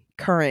in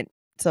current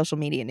social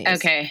media news.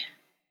 Okay.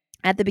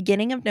 At the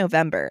beginning of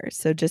November,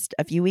 so just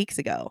a few weeks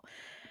ago,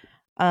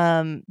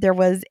 there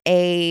was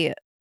a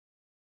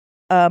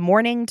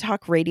morning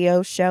talk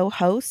radio show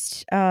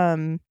host.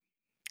 I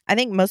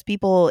think most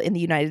people in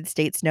the United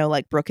States know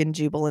like Brooke and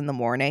Jubal in the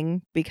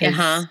morning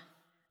because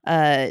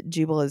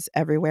Jubal is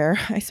everywhere,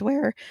 I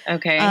swear.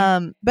 Okay.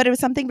 But it was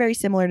something very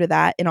similar to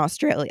that in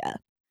Australia.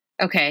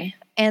 Okay.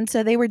 And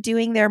so they were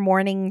doing their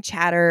morning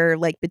chatter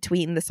like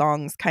between the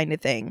songs kind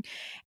of thing.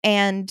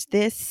 And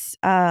this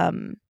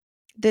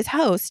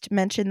host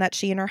mentioned that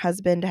she and her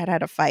husband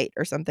had a fight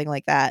or something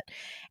like that.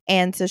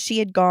 And so she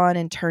had gone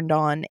and turned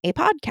on a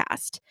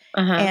podcast.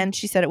 And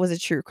she said it was a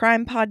true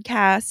crime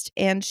podcast.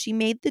 And she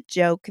made the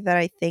joke that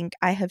I think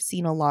I have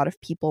seen a lot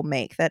of people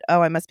make that,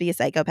 oh, I must be a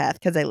psychopath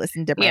because I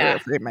listen to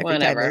murder in my free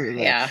time.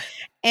 Yeah.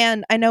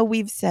 And I know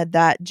we've said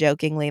that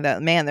jokingly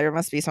that, man, there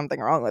must be something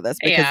wrong with us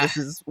because this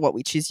is what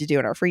we choose to do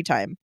in our free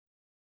time.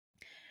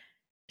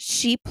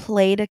 She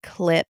played a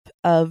clip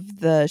of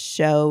the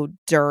show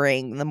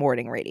during the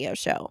morning radio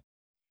show.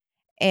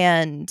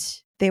 And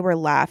they were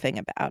laughing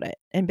about it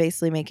and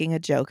basically making a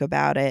joke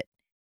about it.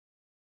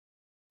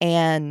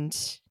 And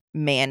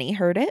Manny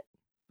heard it.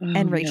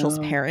 And Rachel's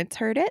parents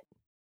heard it.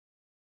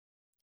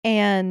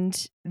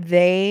 And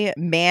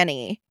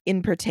Manny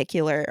in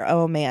particular,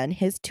 oh man,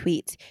 his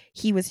tweets,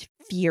 he was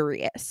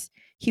furious.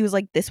 He was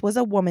like, this was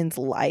a woman's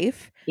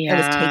life that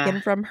was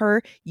taken from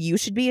her. You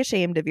should be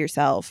ashamed of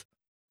yourself.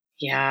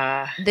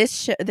 Yeah.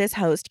 This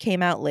host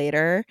came out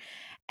later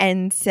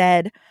and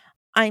said,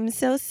 I'm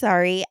so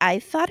sorry. I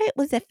thought it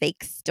was a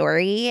fake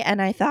story and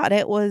I thought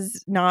it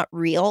was not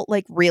real.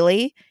 Like,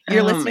 really?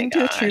 You're listening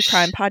to a true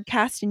crime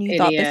podcast and you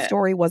thought this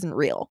story wasn't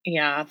real.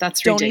 Yeah,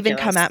 that's ridiculous. Don't even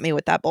come at me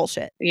with that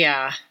bullshit.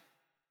 Yeah.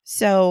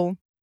 So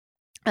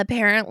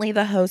apparently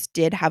the host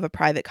did have a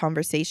private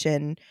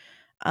conversation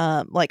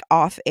like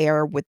off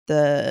air with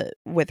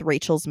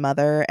Rachel's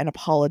mother and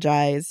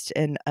apologized,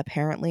 and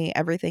apparently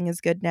everything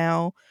is good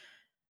now.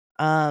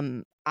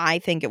 I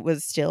think it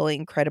was still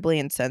incredibly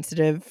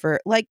insensitive for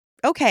like,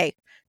 okay,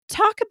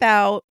 talk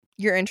about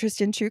your interest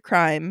in true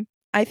crime.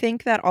 I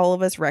think that all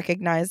of us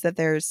recognize that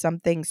there's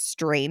something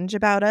strange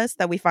about us,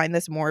 that we find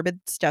this morbid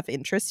stuff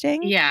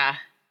interesting. Yeah.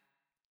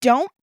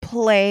 Don't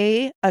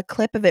play a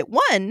clip of it.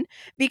 One,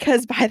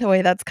 because by the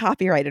way, that's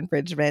copyright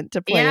infringement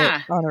to play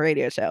it on a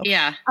radio show.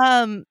 Yeah.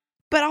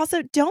 But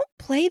also don't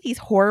play these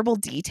horrible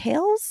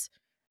details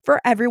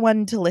for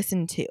everyone to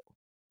listen to.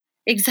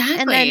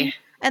 Exactly.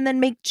 And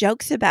then make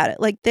jokes about it.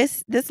 Like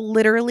this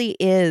literally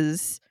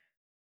is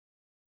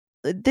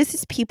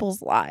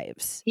people's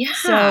lives. Yeah.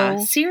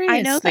 So seriously.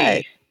 I know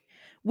that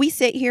we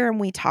sit here and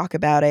we talk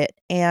about it,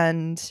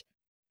 and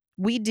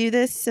we do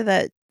this so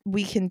that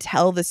we can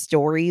tell the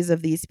stories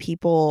of these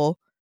people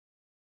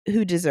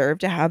who deserve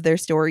to have their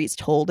stories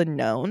told and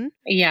known.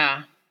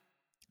 Yeah.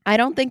 I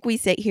don't think we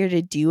sit here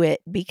to do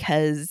it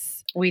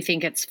because we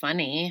think it's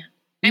funny.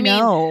 I mean,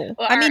 No.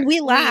 I mean, we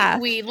laugh.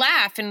 We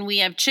laugh and we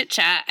have chit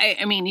chat.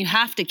 I mean, you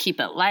have to keep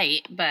it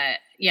light, but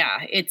yeah,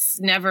 it's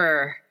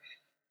never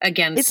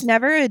against. It's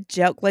never a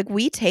joke. Like,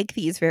 we take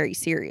these very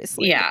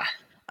seriously. Yeah.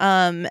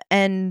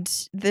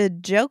 And the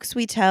jokes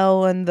we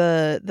tell and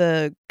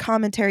the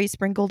commentary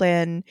sprinkled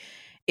in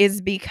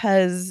is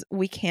because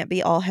we can't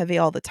be all heavy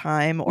all the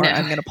time, or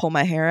I'm going to pull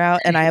my hair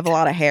out, and I have a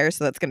lot of hair,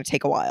 so that's going to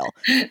take a while.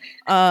 You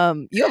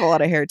have a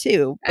lot of hair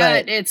too,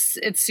 but it's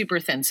super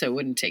thin, so it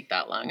wouldn't take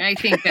that long. I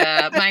think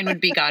mine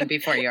would be gone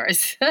before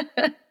yours.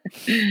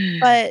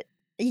 But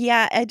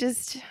yeah,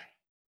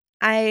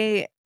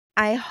 I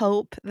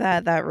hope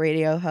that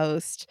radio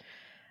host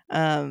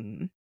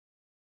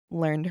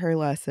learned her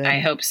lesson. I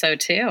hope so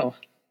too.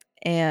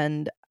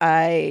 And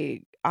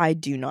I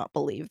do not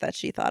believe that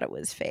she thought it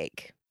was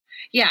fake.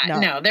 Yeah,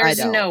 no,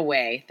 there's no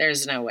way.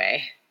 There's no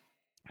way.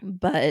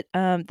 But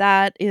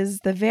that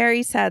is the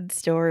very sad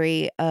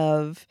story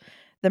of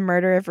the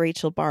murder of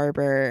Rachel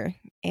Barber,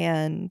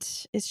 and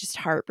it's just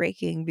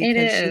heartbreaking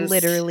because she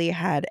literally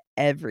had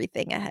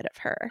everything ahead of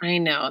her. I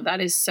know,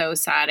 that is so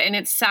sad. And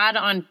it's sad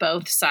on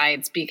both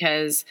sides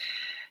because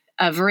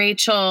of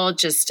Rachel,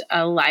 just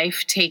a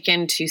life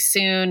taken too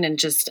soon, and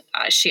just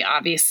she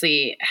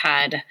obviously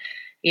had,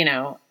 you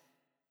know,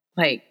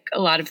 like a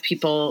lot of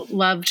people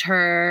loved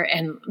her,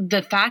 and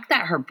the fact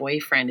that her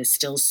boyfriend is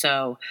still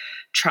so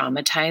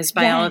traumatized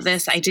by all of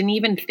this. I didn't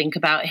even think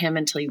about him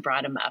until you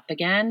brought him up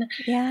again.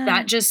 Yeah.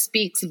 That just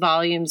speaks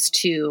volumes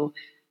to,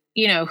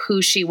 you know,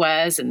 who she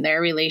was and their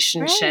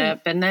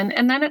relationship. Right. And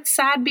then it's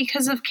sad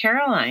because of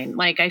Caroline.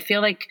 Like, I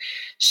feel like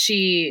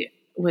she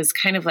was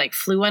kind of like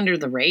flew under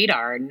the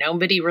radar.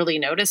 Nobody really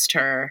noticed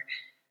her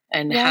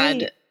and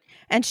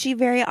and she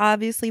very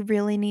obviously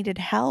really needed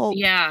help.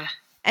 Yeah.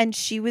 And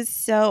she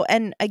was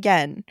and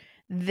again,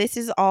 this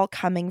is all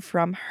coming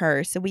from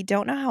her, so we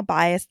don't know how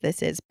biased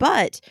this is,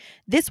 but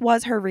this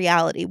was her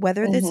reality.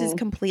 Whether this is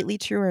completely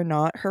true or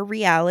not, her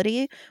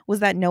reality was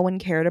that no one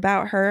cared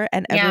about her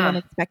and everyone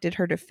expected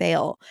her to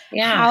fail.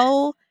 Yeah.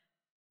 How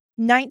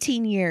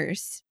 19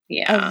 years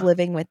of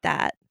living with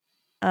that.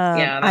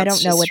 I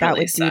don't know what that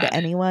would do to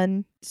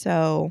anyone,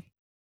 so.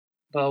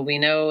 Well, we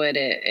know what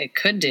it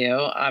could do,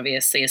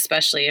 obviously,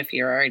 especially if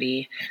you're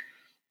already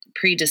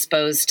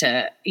predisposed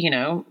to, you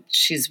know,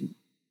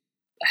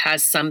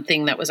 has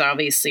something that was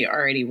obviously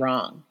already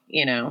wrong,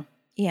 you know?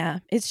 Yeah,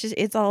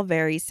 it's all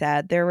very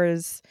sad.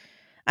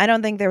 I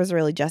don't think there was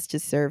really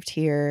justice served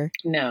here.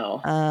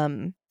 No.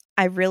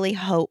 I really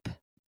hope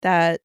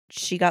that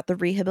she got the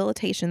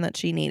rehabilitation that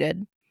she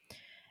needed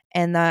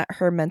and that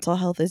her mental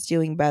health is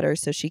doing better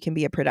so she can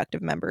be a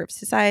productive member of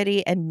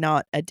society and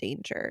not a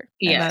danger.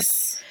 Yes. And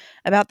that's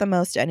about the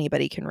most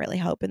anybody can really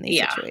hope in these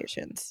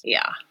situations.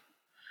 Yeah.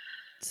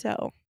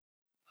 So.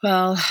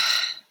 Well,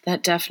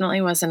 that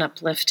definitely wasn't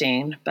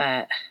uplifting,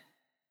 but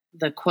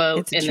the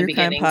quote in the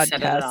beginning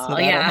said it all.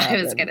 Yeah,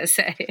 I was going to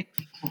say.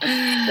 So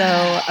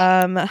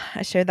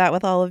I shared that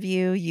with all of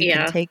you. You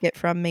can take it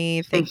from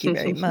me. Thank you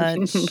very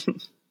much.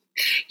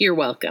 You're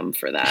welcome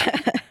for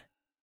that.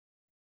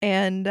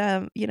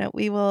 And, you know,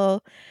 we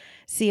will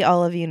see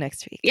all of you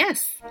next week.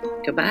 Yes.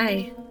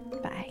 Goodbye.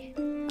 Bye.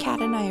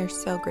 Kat and I are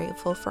so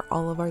grateful for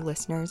all of our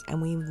listeners,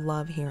 and we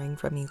love hearing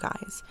from you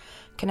guys.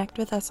 Connect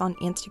with us on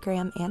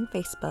Instagram and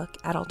Facebook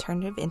at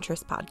Alternative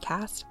Interest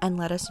Podcast and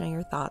let us know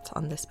your thoughts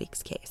on this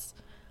week's case.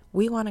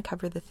 We want to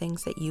cover the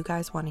things that you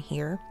guys want to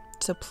hear,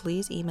 so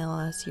please email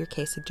us your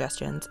case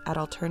suggestions at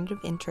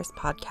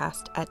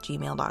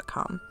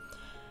alternativeinterestpodcast@gmail.com.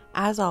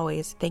 As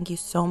always, thank you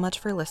so much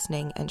for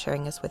listening and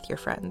sharing us with your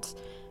friends.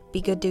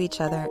 Be good to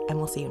each other, and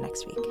we'll see you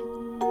next week.